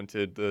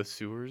frequented the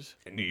sewers.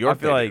 In New York,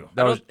 I feel they like do.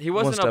 that was he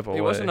one wasn't step he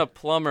away. wasn't a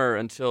plumber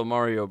until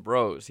Mario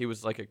Bros. He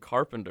was like a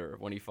carpenter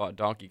when he fought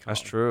Donkey Kong.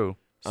 That's true.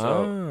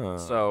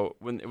 So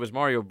when it was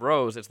Mario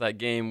Bros, it's that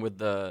game with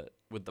the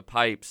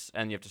pipes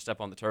and you have to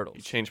step on the You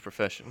turtles. changed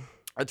profession.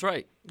 That's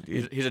right.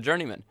 He's a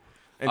journeyman.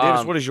 And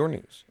Davis, Um, what is your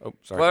news? Oh,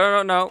 sorry.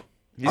 Well, no.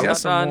 He's I'm got not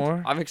some done.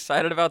 more. I'm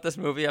excited about this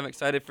movie. I'm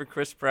excited for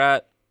Chris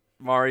Pratt,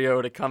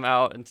 Mario, to come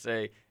out and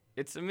say,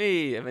 "It's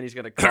me," and then he's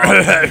gonna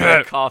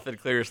cough and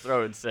clear his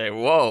throat and say,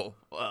 "Whoa,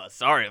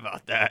 sorry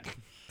about that."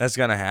 That's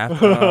gonna happen.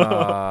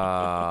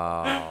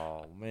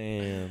 Oh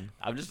man,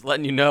 I'm just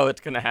letting you know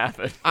it's gonna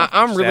happen.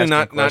 I'm Just really asking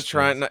not questions.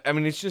 trying. I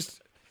mean, it's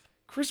just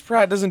Chris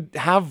Pratt doesn't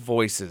have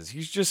voices.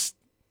 He's just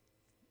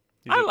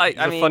He's I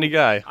a mean, funny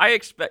guy. I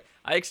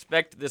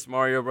expect this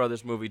Mario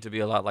Brothers movie to be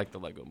a lot like the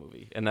Lego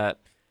movie, in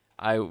that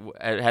I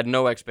had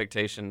no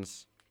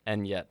expectations,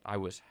 and yet I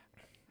was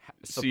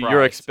See, surprised.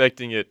 you're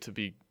expecting it to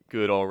be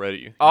good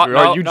already. Oh,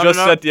 no, you no, just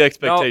no, set the no,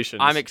 expectations.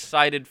 I'm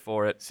excited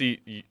for it.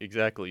 See,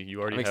 exactly.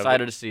 You already I'm have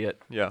excited it. to see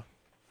it. Yeah.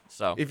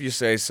 So if you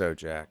say so,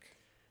 Jack.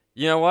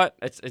 you know what?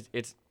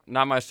 It's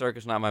not my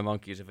circus, not my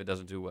monkeys if it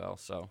doesn't do well.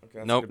 So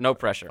that's no a good no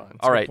pressure. Fine.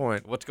 a All good right,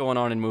 point. what's going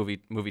on in movie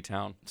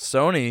town?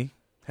 Sony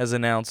has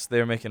announced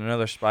they're making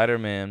another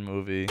Spider-Man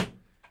movie.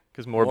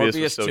 Because Morbius was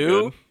Morbius so 2?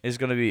 good. It's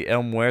gonna be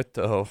El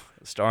Muerto,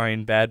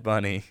 starring Bad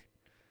Bunny.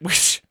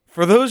 Which,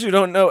 for those who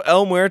don't know,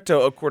 El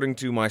Muerto, according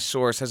to my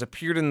source, has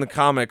appeared in the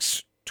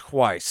comics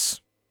twice.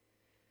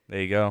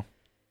 There you go.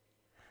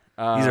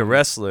 He's a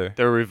wrestler,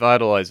 They're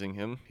revitalizing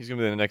him. He's going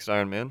to be the next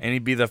Iron Man. and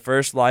he'd be the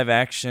first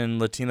live-action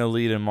Latino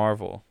lead in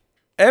Marvel.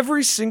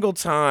 Every single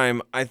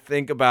time I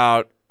think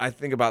about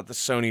the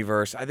Sony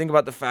verse, I think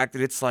about the fact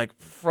that it's like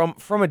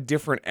from a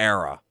different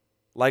era.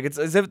 Like it's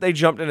as if they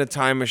jumped in a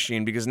time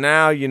machine because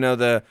now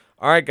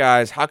all right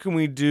guys, how can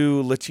we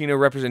do Latino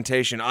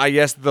representation? Ah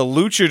yes, the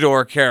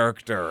luchador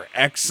character.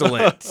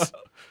 Excellent.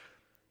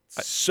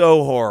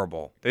 So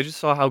horrible. They just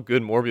saw how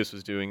good Morbius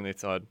was doing, and they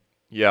thought,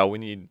 yeah, we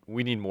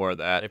need more of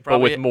that, They but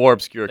probably- with more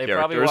obscure They characters.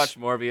 probably watched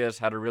Morbius,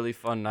 had a really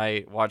fun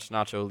night, watched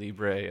Nacho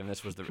Libre, and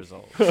this was the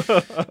result.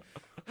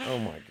 Oh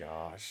my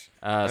gosh.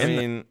 Uh, I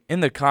mean,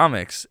 In the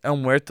comics, El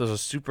Muerto's a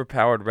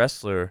super-powered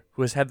wrestler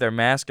who has had their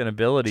mask and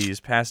abilities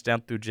passed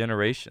down through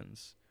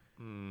generations.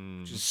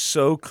 just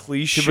so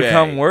cliche. To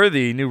become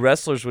worthy, new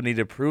wrestlers would need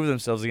to prove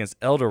themselves against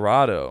El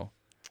Dorado.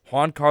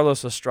 Juan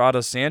Carlos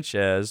Estrada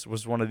Sanchez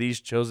was one of these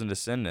chosen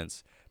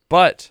descendants,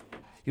 but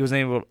he was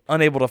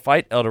unable to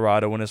fight El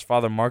Dorado when his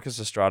father Marcus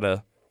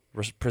Estrada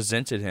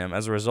presented him.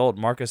 As a result,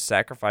 Marcus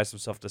sacrificed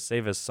himself to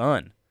save his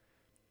son.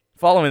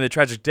 Following the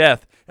tragic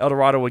death, El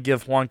Dorado would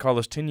give Juan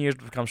Carlos 10 years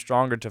to become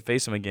stronger to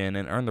face him again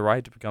and earn the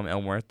right to become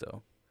El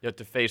Muerto. you have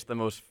to face the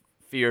most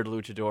feared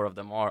luchador of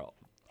them all,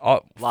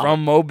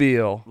 From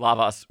Mobile.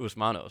 Lavas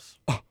Usmanos.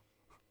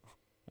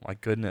 My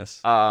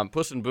goodness.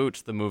 Puss in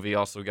Boots, the movie,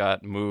 also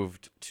got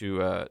moved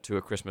to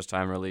a Christmas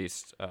time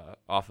release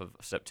off of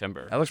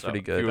September. That looks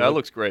pretty good. If you were That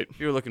looks great. If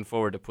you're looking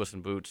forward to Puss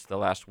in Boots, The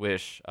Last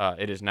Wish,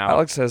 it is now.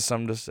 Alex has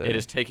something to say. It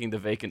is taking the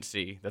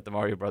vacancy that the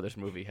Mario Brothers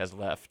movie has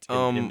left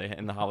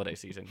in the holiday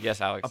season.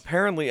 Yes, Alex.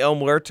 Apparently, El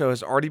Muerto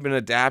has already been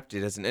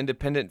adapted as an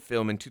independent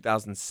film in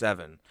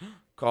 2007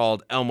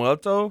 called El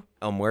Muerto,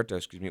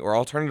 or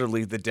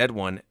alternatively The Dead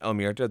One, El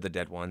Muerto, The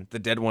Dead One, The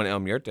Dead One, El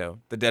Muerto,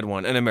 The Dead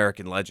One, An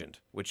American Legend,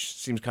 which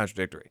seems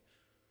contradictory.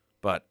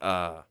 But,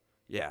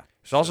 yeah.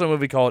 There's also a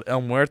movie called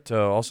El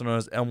Muerto, also known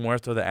as El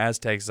Muerto the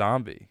Aztec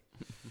Zombie.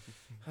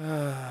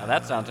 Now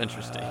that sounds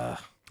interesting.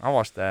 I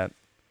watched that.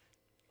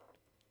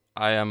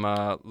 I am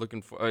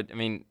looking for. I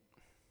mean,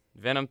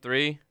 Venom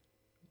 3.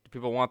 Do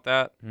people want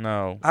that?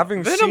 No.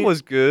 Venom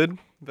was good.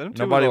 Venom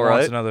 2 Nobody was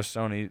wants alright. another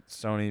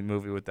Sony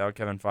movie without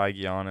Kevin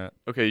Feige on it.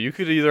 Okay, you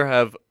could either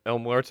have El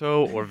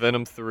Muerto or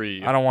Venom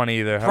 3. I don't want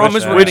either. The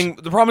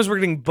problem is we're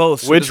getting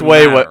both. So Which it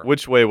way? doesn't matter.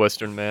 Which way,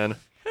 Western man?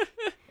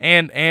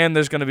 And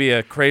there's going to be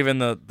a Craven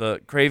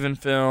the Craven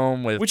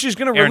film with Which is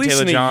going to Aaron release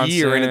Taylor in a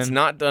year, and it's Johnson.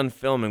 not done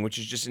filming, which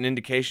is just an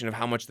indication of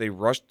how much they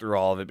rushed through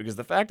all of it. Because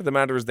the fact of the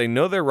matter is, they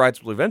know their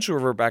rights will eventually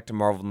revert back to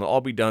Marvel, and they'll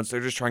all be done. So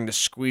they're just trying to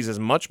squeeze as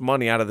much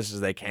money out of this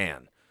as they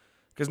can.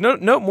 Because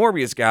note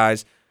Morbius,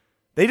 guys,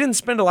 they didn't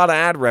spend a lot of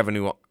ad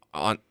revenue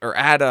on or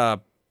ad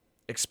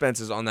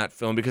expenses on that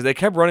film because they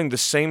kept running the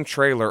same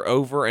trailer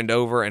over and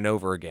over and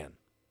over again.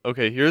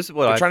 Okay, here's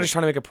what They're I trying think.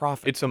 to make a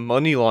profit. It's a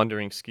money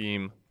laundering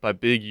scheme by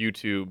big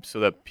YouTube so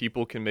that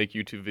people can make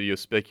YouTube videos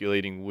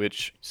speculating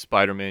which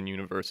Spider-Man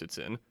universe it's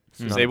in. It's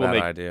not they a will bad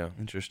make idea.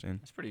 Interesting.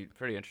 It's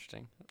pretty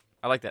interesting.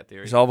 I like that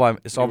theory. It's all by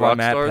rock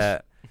Matt stars?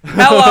 Pat.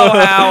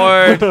 Hello,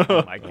 Howard.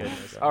 Oh my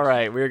goodness. All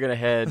right, we're going to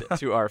head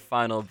to our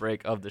final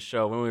break of the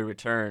show. When we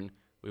return,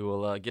 we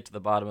will get to the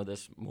bottom of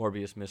this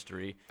Morbius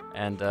mystery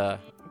and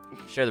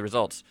share the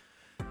results.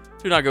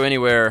 Do not go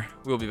anywhere.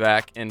 We'll be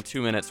back in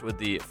 2 minutes with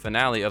the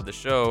finale of the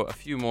show, a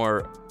few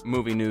more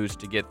movie news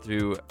to get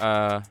through,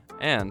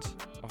 and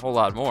a whole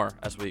lot more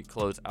as we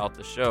close out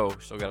the show.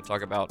 Still got to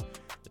talk about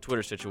the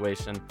Twitter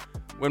situation.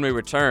 When we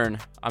return,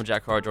 I'm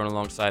Jack Carr, joined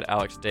alongside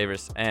Alex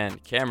Davis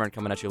and Cameron,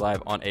 coming at you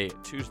live on a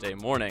Tuesday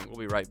morning. We'll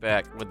be right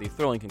back with the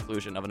thrilling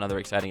conclusion of another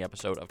exciting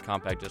episode of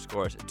Compact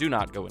Discourse. Do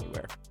not go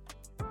anywhere.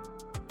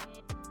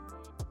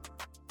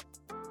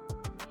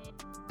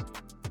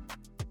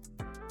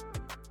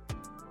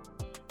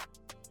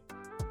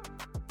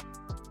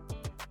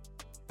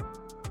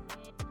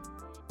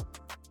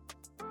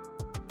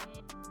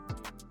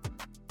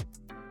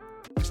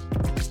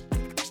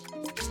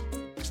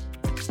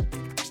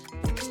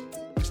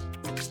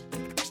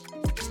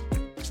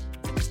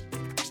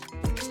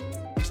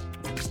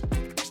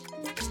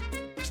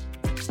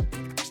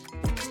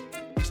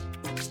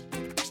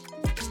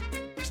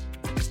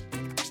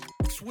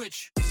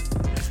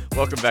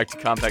 Welcome back to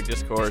Compact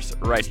Discourse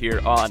right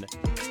here on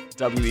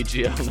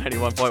WEGL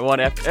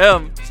 91.1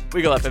 FM,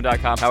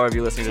 WeagleFM.com, however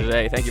you're listening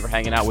today. Thank you for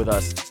hanging out with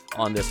us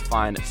on this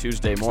fine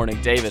Tuesday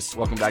morning. Davis,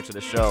 welcome back to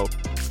the show.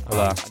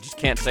 Hello. I just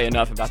can't say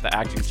enough about the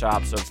acting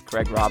chops of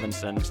Craig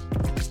Robinson.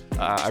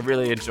 I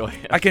really enjoy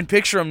it. I can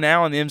picture him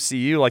now in the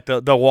MCU, like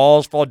the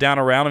walls fall down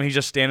around him. He's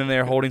just standing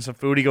there holding some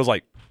food. He goes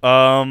like,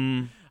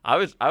 I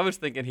was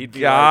thinking he'd be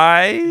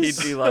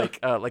guys, like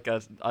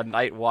a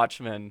night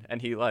watchman,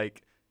 and he's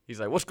like,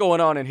 what's going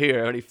on in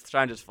here? And he's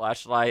trying his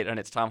flashlight, and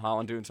it's Tom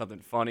Holland doing something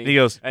funny. He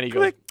goes,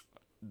 goes,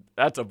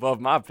 that's above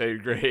my pay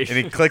grade. and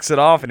he clicks it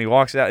off and he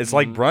walks out. It's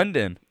like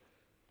Brundon.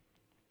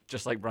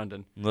 Just like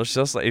Brundon. It's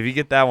just like, if you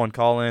get that one,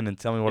 call in and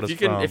tell me what it's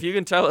from. If you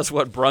can tell us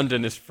what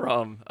Brundon is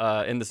from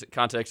in the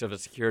context of a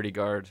security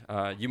guard,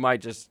 you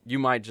might just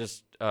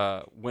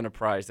win a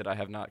prize that I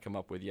have not come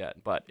up with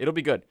yet. But it'll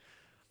be good.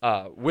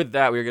 With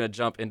that, we're going to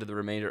jump into the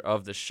remainder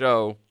of the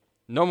show.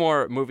 No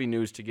more movie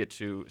news to get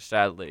to,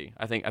 sadly.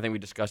 I think we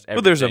discussed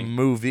everything. But there's a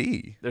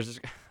movie.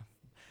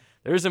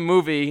 There's a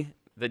movie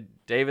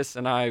that Davis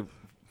and I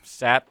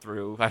sat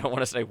through. I don't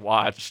want to say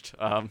watched.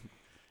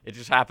 It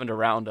just happened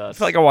around us. I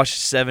feel like I watched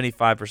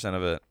 75%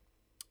 of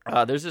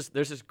it.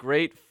 There's this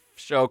great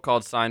show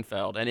called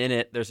Seinfeld, and in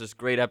it there's this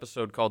great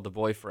episode called The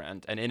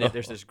Boyfriend, and in it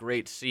there's this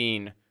great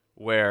scene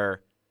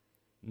where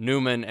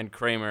Newman and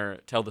Kramer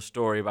tell the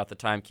story about the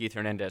time Keith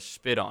Hernandez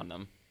spit on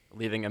them,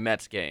 leaving a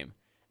Mets game.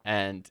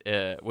 And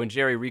when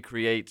Jerry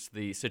recreates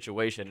the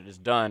situation, it is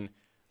done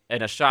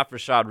in a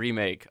shot-for-shot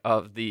remake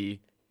of the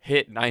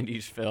hit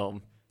 90s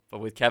film, but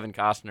with Kevin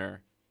Costner,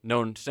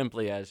 known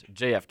simply as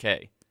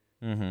JFK.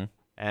 Mm-hmm.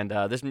 And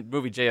this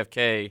movie,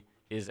 JFK,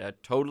 is a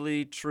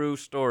totally true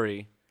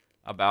story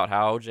about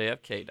how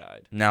JFK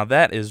died. Now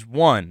that is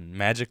one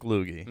magic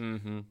loogie.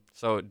 Mm-hmm.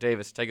 So,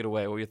 Davis, take it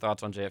away. What are your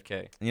thoughts on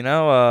JFK?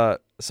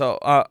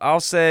 I'll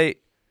say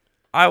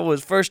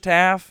first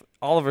half,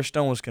 Oliver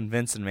Stone was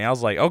convincing me. I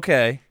was like,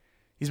 okay,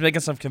 he's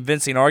making some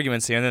convincing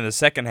arguments here. And then the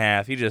second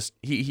half,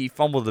 he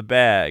fumbled the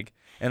bag.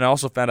 And I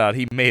also found out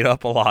he made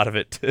up a lot of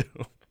it, too.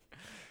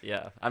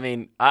 Yeah. I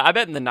mean, I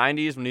bet in the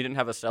 90s when you didn't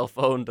have a cell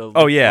phone to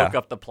look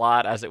up the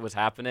plot as it was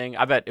happening,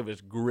 I bet it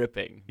was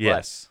gripping.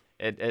 Yes.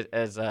 But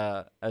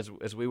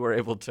as we were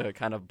able to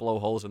kind of blow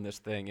holes in this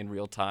thing in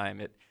real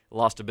time, it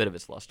lost a bit of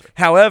its luster.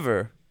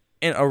 However,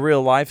 in a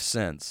real life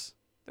sense,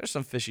 there's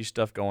some fishy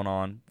stuff going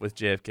on with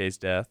JFK's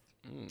death.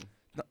 Mm.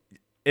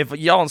 If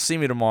y'all don't see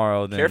me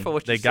tomorrow, then Careful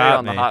what they you say got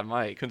on me. the hot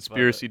mic.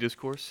 Conspiracy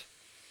discourse.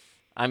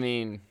 I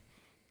mean,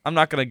 I'm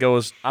not going to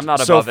go I'm not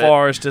so above it.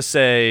 far as to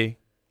say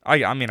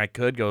I mean, I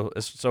could go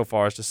so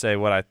far as to say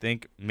what I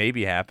think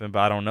maybe happened, but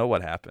I don't know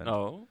what happened.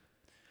 Oh.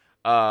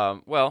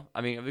 Well,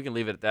 I mean, we can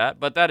leave it at that.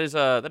 But that is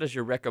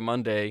your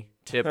Recommonday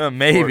tip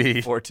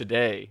maybe for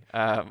today.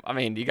 I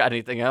mean, you got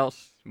anything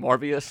else?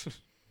 Morbius?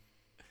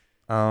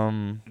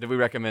 Did we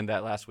recommend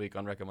that last week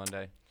on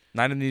Recommonday?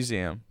 Night of the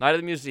Museum. Night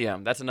of the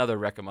Museum. That's another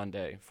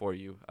Recommonday for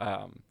you.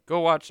 Go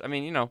watch. I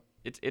mean,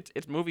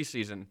 it's movie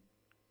season.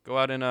 Go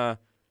out and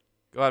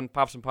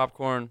pop some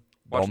popcorn.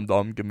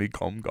 Give me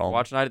cum gum.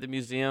 Watch Night at the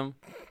Museum,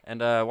 and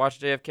watch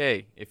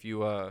JFK if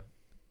you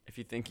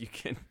think you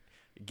can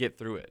get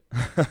through it.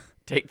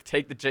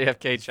 Take the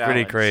JFK challenge.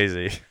 Pretty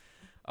crazy.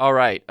 All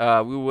right,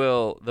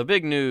 the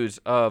big news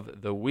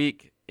of the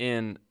week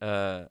is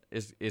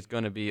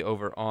going to be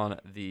over on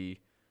the.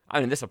 I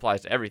mean, this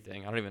applies to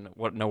everything. I don't even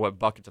know what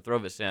bucket to throw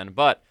this in,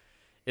 but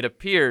it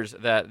appears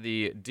that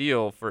the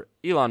deal for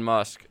Elon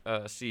Musk,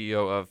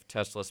 CEO of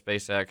Tesla,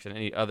 SpaceX, and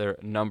any other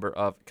number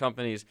of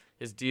companies,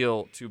 his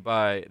deal to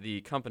buy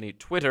the company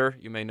Twitter,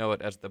 you may know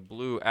it as the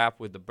blue app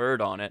with the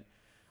bird on it,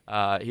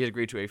 he has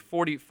agreed to a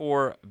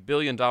 $44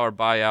 billion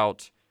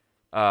buyout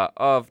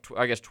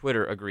I guess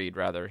Twitter agreed,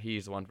 rather.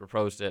 He's the one who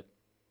proposed it.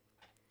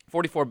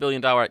 $44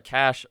 billion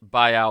cash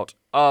buyout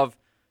of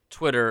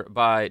Twitter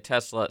by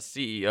Tesla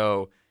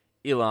CEO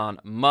Elon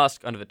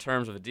Musk. Under the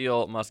terms of the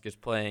deal, Musk is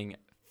paying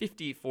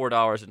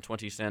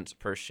 $54.20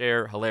 per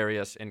share,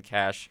 hilarious, in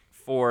cash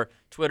for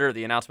Twitter.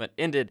 The announcement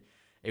ended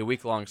a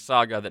week-long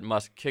saga that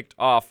Musk kicked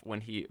off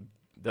when he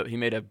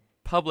made a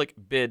public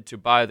bid to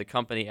buy the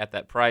company at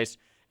that price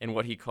in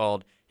what he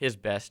called his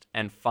best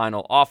and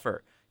final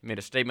offer. He made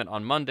a statement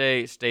on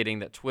Monday stating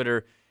that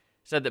Twitter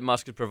said that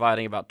Musk is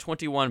providing about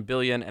 $21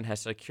 billion and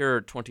has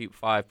secured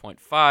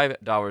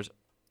 $25.5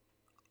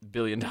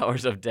 billion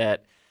of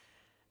debt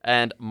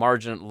and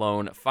margin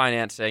loan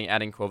financing,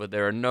 adding, quote, that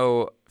there are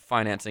no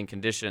financing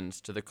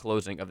conditions to the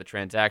closing of the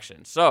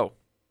transaction. So,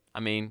 I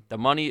mean, the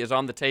money is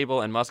on the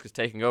table and Musk is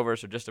taking over,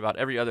 so just about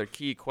every other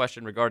key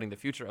question regarding the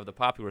future of the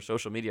popular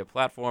social media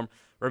platform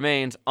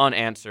remains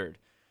unanswered.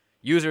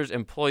 Users,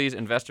 employees,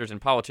 investors,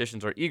 and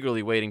politicians are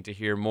eagerly waiting to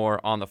hear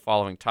more on the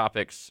following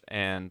topics,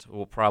 and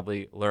we'll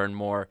probably learn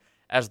more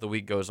as the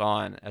week goes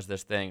on, as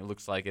this thing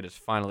looks like it is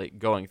finally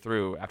going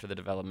through after the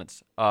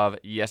developments of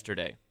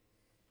yesterday.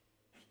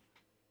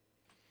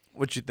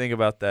 What you think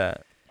about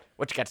that?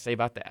 What you got to say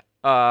about that?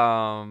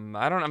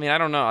 I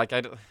don't know. Like,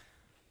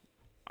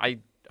 I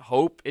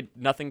hope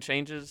nothing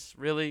changes,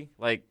 really.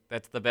 Like,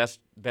 that's the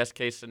best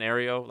case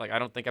scenario. Like, I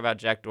don't think about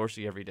Jack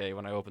Dorsey every day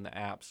when I open the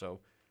app, so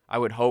I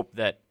would hope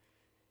that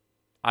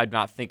I'm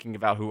not thinking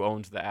about who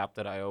owns the app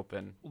that I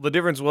open. Well, the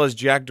difference was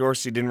Jack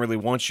Dorsey didn't really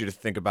want you to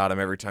think about him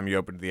every time you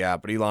opened the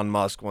app, but Elon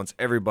Musk wants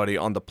everybody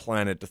on the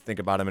planet to think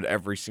about him at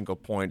every single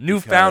point.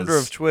 New founder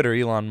of Twitter,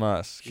 Elon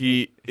Musk.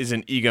 He is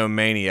an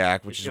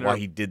egomaniac, which is why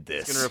he did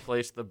this. He's going to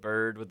replace the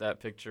bird with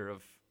that picture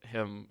of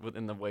him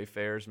within the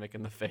Wayfarers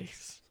making the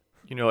face.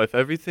 You know, if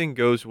everything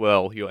goes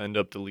well, he'll end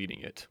up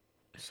deleting it,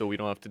 so we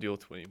don't have to deal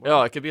with it anymore.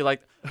 No, it could be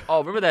like,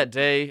 remember that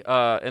day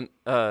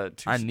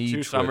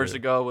two summers Twitter.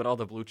 ago when all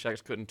the blue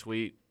checks couldn't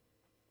tweet?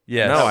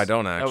 Yes. No, I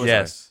don't actually.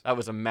 That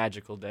was a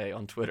magical day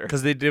on Twitter.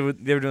 Because they were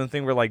doing the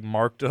thing where like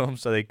marked them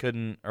so they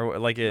couldn't, or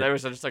like it. There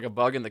was just like a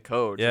bug in the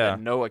code. So Yeah. that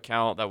no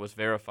account that was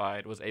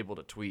verified was able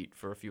to tweet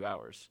for a few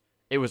hours.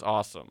 It was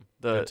awesome.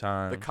 Good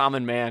time. The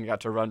common man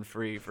got to run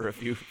free for a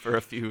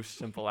few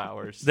simple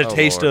hours. The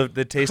taste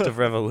of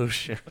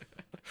revolution.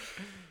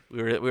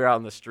 We were out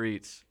in the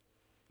streets.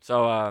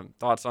 So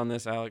thoughts on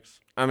this, Alex?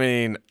 I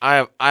mean,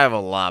 I have a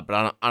lot,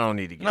 but I don't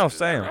need to get No, into that.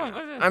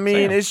 same. I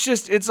mean,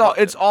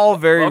 it's all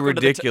very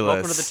ridiculous.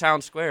 Welcome to the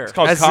town square. It's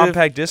called As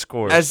Compact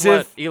Discourse. as What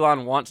if-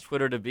 Elon wants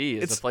Twitter to be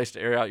is It's- a place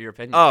to air out your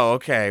opinions. Oh,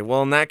 okay.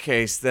 Well, in that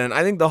case, then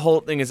I think the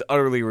whole thing is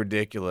utterly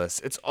ridiculous.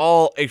 It's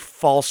all a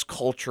false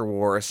culture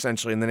war,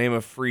 essentially, in the name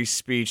of free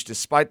speech,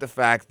 despite the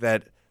fact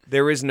that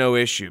there is no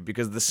issue,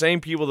 because the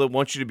same people that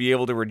want you to be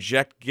able to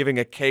reject giving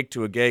a cake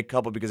to a gay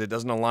couple because it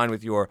doesn't align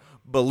with your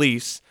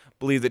beliefs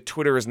believe that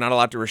Twitter is not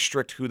allowed to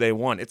restrict who they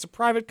want. It's a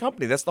private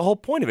company. That's the whole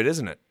point of it,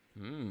 isn't it?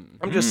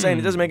 I'm just saying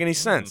it doesn't make any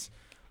sense.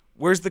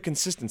 Where's the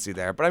consistency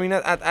there? But I mean,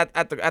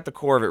 at the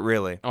core of it,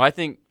 really. Oh, I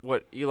think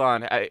what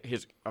Elon,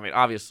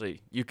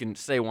 obviously you can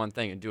say one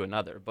thing and do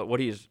another, but what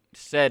he's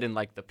said in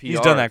like the PR, He's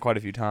done that quite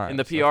a few times. in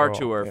the PR overall.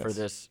 tour yes. for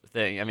this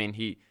thing. I mean,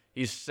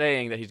 he's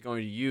saying that he's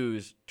going to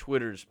use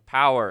Twitter's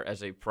power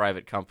as a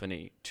private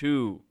company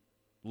to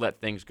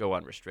let things go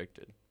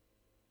unrestricted.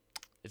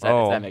 If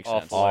that makes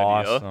sense. awful.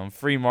 idea. Awesome.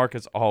 Free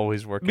markets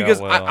always work Because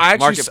out well. I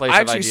Marketplace of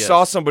actually ideas.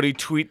 saw somebody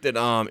tweet that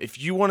if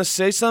you want to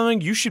say something,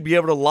 you should be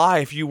able to lie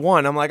if you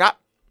want. I'm like,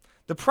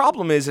 the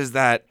problem is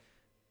that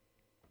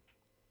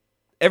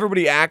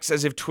everybody acts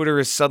as if Twitter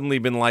has suddenly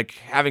been like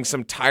having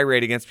some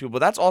tirade against people. But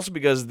that's also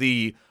because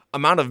the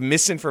amount of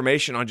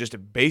misinformation on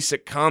just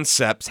basic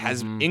concepts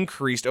has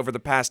increased over the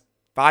past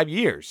 5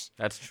 years.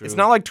 That's true. It's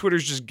not like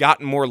Twitter's just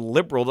gotten more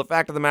liberal. The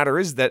fact of the matter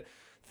is that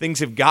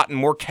things have gotten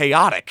more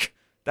chaotic.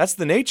 That's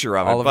the nature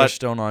of it. Oliver But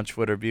Stone on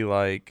Twitter be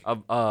like,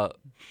 the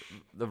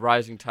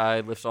rising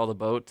tide lifts all the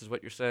boats, is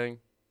what you're saying?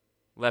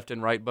 Left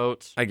and right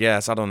boats? I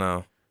guess, I don't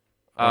know.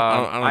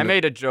 I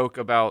made a joke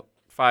about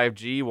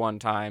 5G one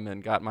time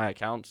and got my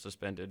account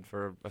suspended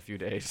for a few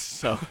days.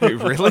 So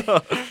Really?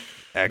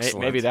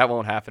 Excellent. Maybe that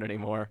won't happen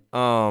anymore. Yeah,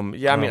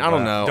 I mean, I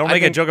don't know. Don't I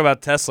make a think joke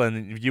about Tesla,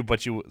 and you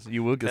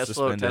will get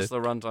suspended. Tesla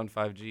runs on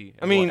 5G.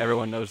 I mean,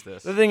 everyone knows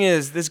this. The thing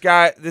is, this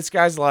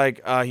guy's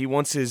like, he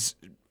wants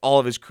all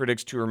of his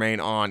critics to remain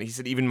on. He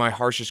said even my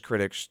harshest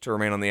critics to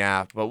remain on the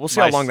app, but we'll see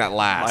how long that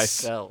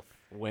lasts. Myself.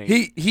 Wink.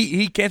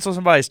 He canceled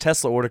somebody's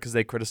Tesla order because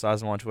they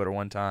criticized him on Twitter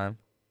one time.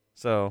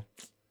 So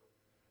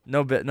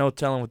no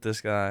telling with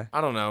this guy.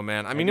 I don't know,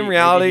 man. I mean, Maybe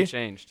in he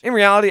changed.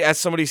 reality, as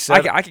somebody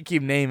said, I could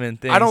keep naming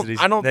things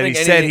he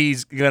said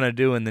he's gonna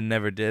do and then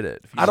never did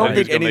it. I don't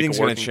think anything's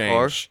gonna going to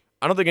change.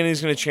 I don't think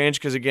anything's going to change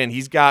because, again,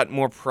 he's got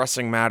more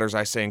pressing matters,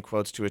 I say in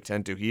quotes, to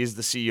attend to. He is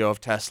the CEO of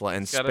Tesla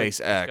and SpaceX. He's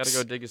got to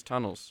go dig his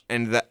tunnels.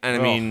 But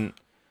I'm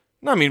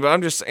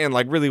just saying,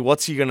 like, really,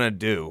 what's he going to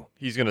do?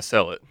 He's going to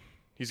sell it.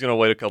 He's going to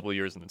wait a couple of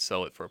years and then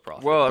sell it for a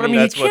profit. Well, But I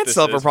mean, he can't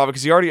sell it for profit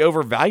because he already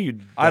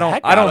overvalued. I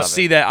don't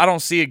see that. I don't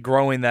see it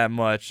growing that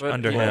much But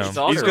under yeah,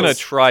 him. He's going to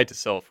try to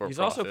sell it for a He's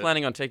profit. also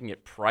planning on taking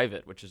it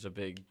private, which is a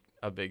big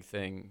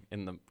thing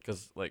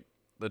because like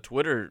the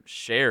Twitter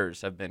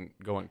shares have been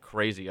going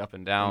crazy up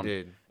and down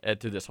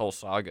through this whole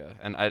saga,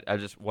 and I'm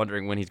just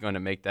wondering when he's going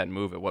to make that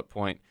move. At what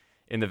point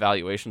in the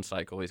valuation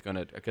cycle he's going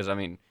to? Because I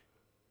mean,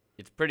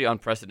 it's pretty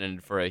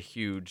unprecedented for a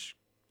huge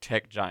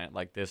tech giant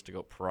like this to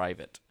go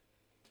private.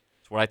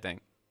 That's what I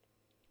think.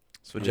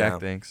 That's what Jack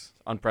thinks.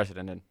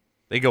 Unprecedented.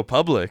 They go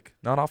public,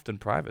 not often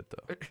private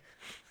though.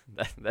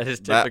 that is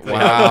typically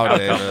wow, how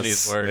Davis.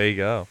 companies work. There you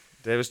go.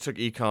 Davis took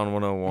Econ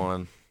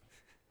 101.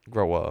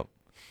 Grow up.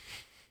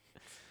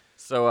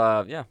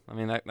 So, yeah, I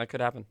mean, that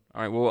could happen.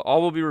 All right, well,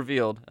 all will be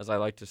revealed, as I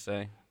like to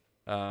say,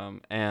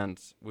 and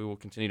we will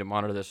continue to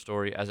monitor this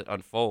story as it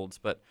unfolds.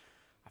 But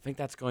I think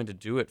that's going to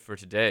do it for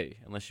today,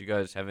 unless you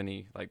guys have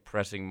any, like,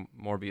 pressing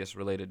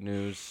Morbius-related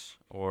news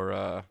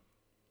or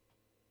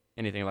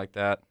anything like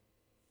that.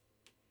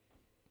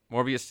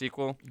 Morbius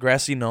sequel.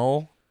 Grassy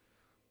Knoll.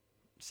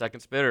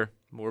 Second spitter.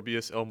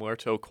 Morbius El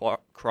Muerto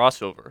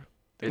crossover.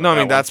 No, I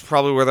mean, that's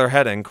probably where they're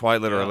heading,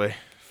 quite literally. Yeah.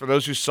 For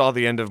those who saw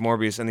the end of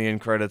Morbius and the end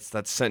credits,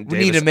 that sent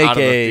Davis out of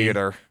the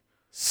theater.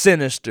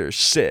 Sinister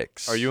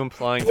Six. Are you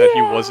implying that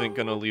he wasn't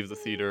going to leave the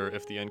theater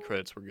if the end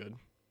credits were good?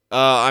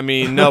 I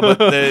mean, no, but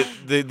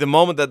the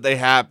moment that they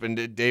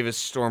happened, Davis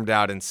stormed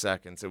out in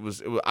seconds. It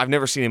was I've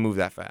never seen him move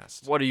that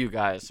fast. What are you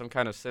guys? Some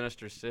kind of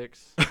Sinister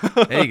Six?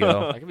 There you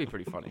go. That could be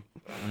pretty funny.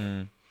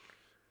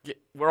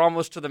 We're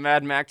almost to the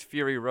Mad Max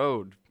Fury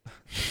Road.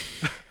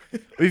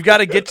 We've got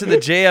to get to the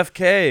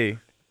JFK.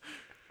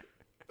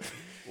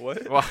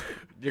 What? Well,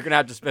 you're going to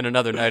have to spend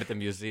another night at the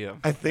museum.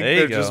 I think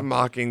they're just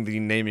mocking the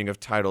naming of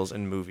titles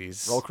in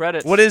movies. Roll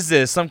credits. What is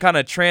this? Some kind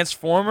of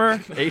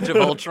Transformer? Age of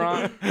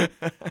Ultron?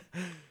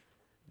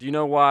 Do you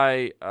know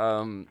why...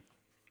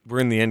 We're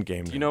in the end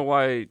game. Do you know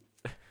why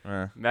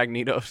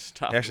Magneto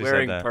stopped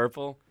wearing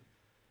purple?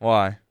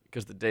 Why?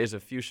 Because the days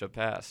of fuchsia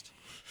passed.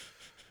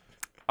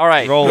 All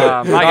right. Roll it.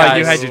 My guys,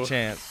 you had your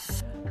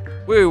chance.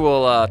 We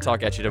will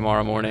talk at you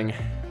tomorrow morning.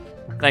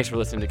 Thanks for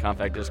listening to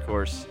Compact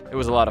Discourse. It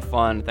was a lot of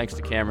fun. Thanks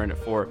to Cameron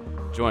for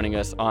joining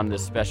us on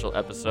this special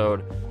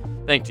episode.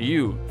 Thank to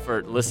you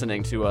for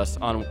listening to us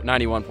on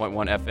 91.1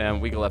 FM,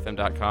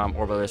 WeagleFM.com,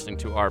 or by listening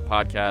to our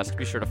podcast.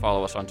 Be sure to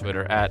follow us on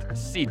Twitter at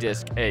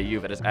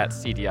CDiscAU, that is at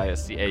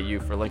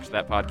CDISCAU, for links to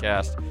that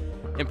podcast,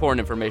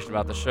 important information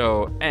about the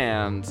show,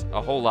 and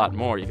a whole lot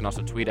more. You can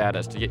also tweet at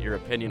us to get your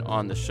opinion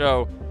on the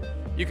show.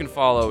 You can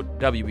follow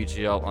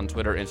WEGL on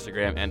Twitter,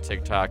 Instagram, and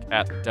TikTok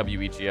at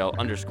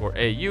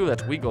WEGL_AU.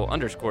 That's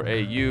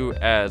Weagle_AU,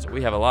 as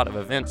we have a lot of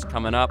events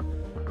coming up.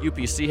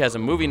 UPC has a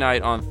movie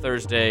night on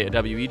Thursday.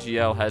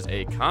 WEGL has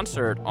a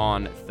concert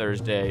on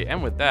Thursday.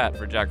 And with that,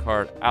 for Jack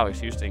Hart,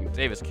 Alex Houston,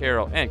 Davis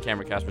Carroll, and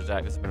Cameron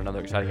Kasperzak, this has been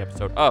another exciting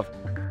episode of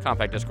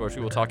Compact Discourse.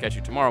 We will talk at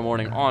you tomorrow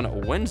morning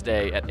on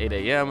Wednesday at 8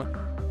 a.m.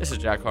 This is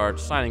Jack Hart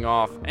signing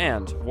off,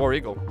 and War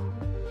Eagle.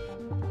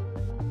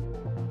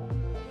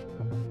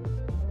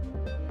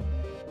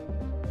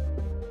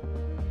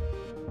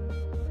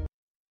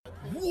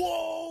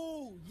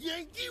 Whoa!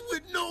 Yankee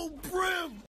with no brim!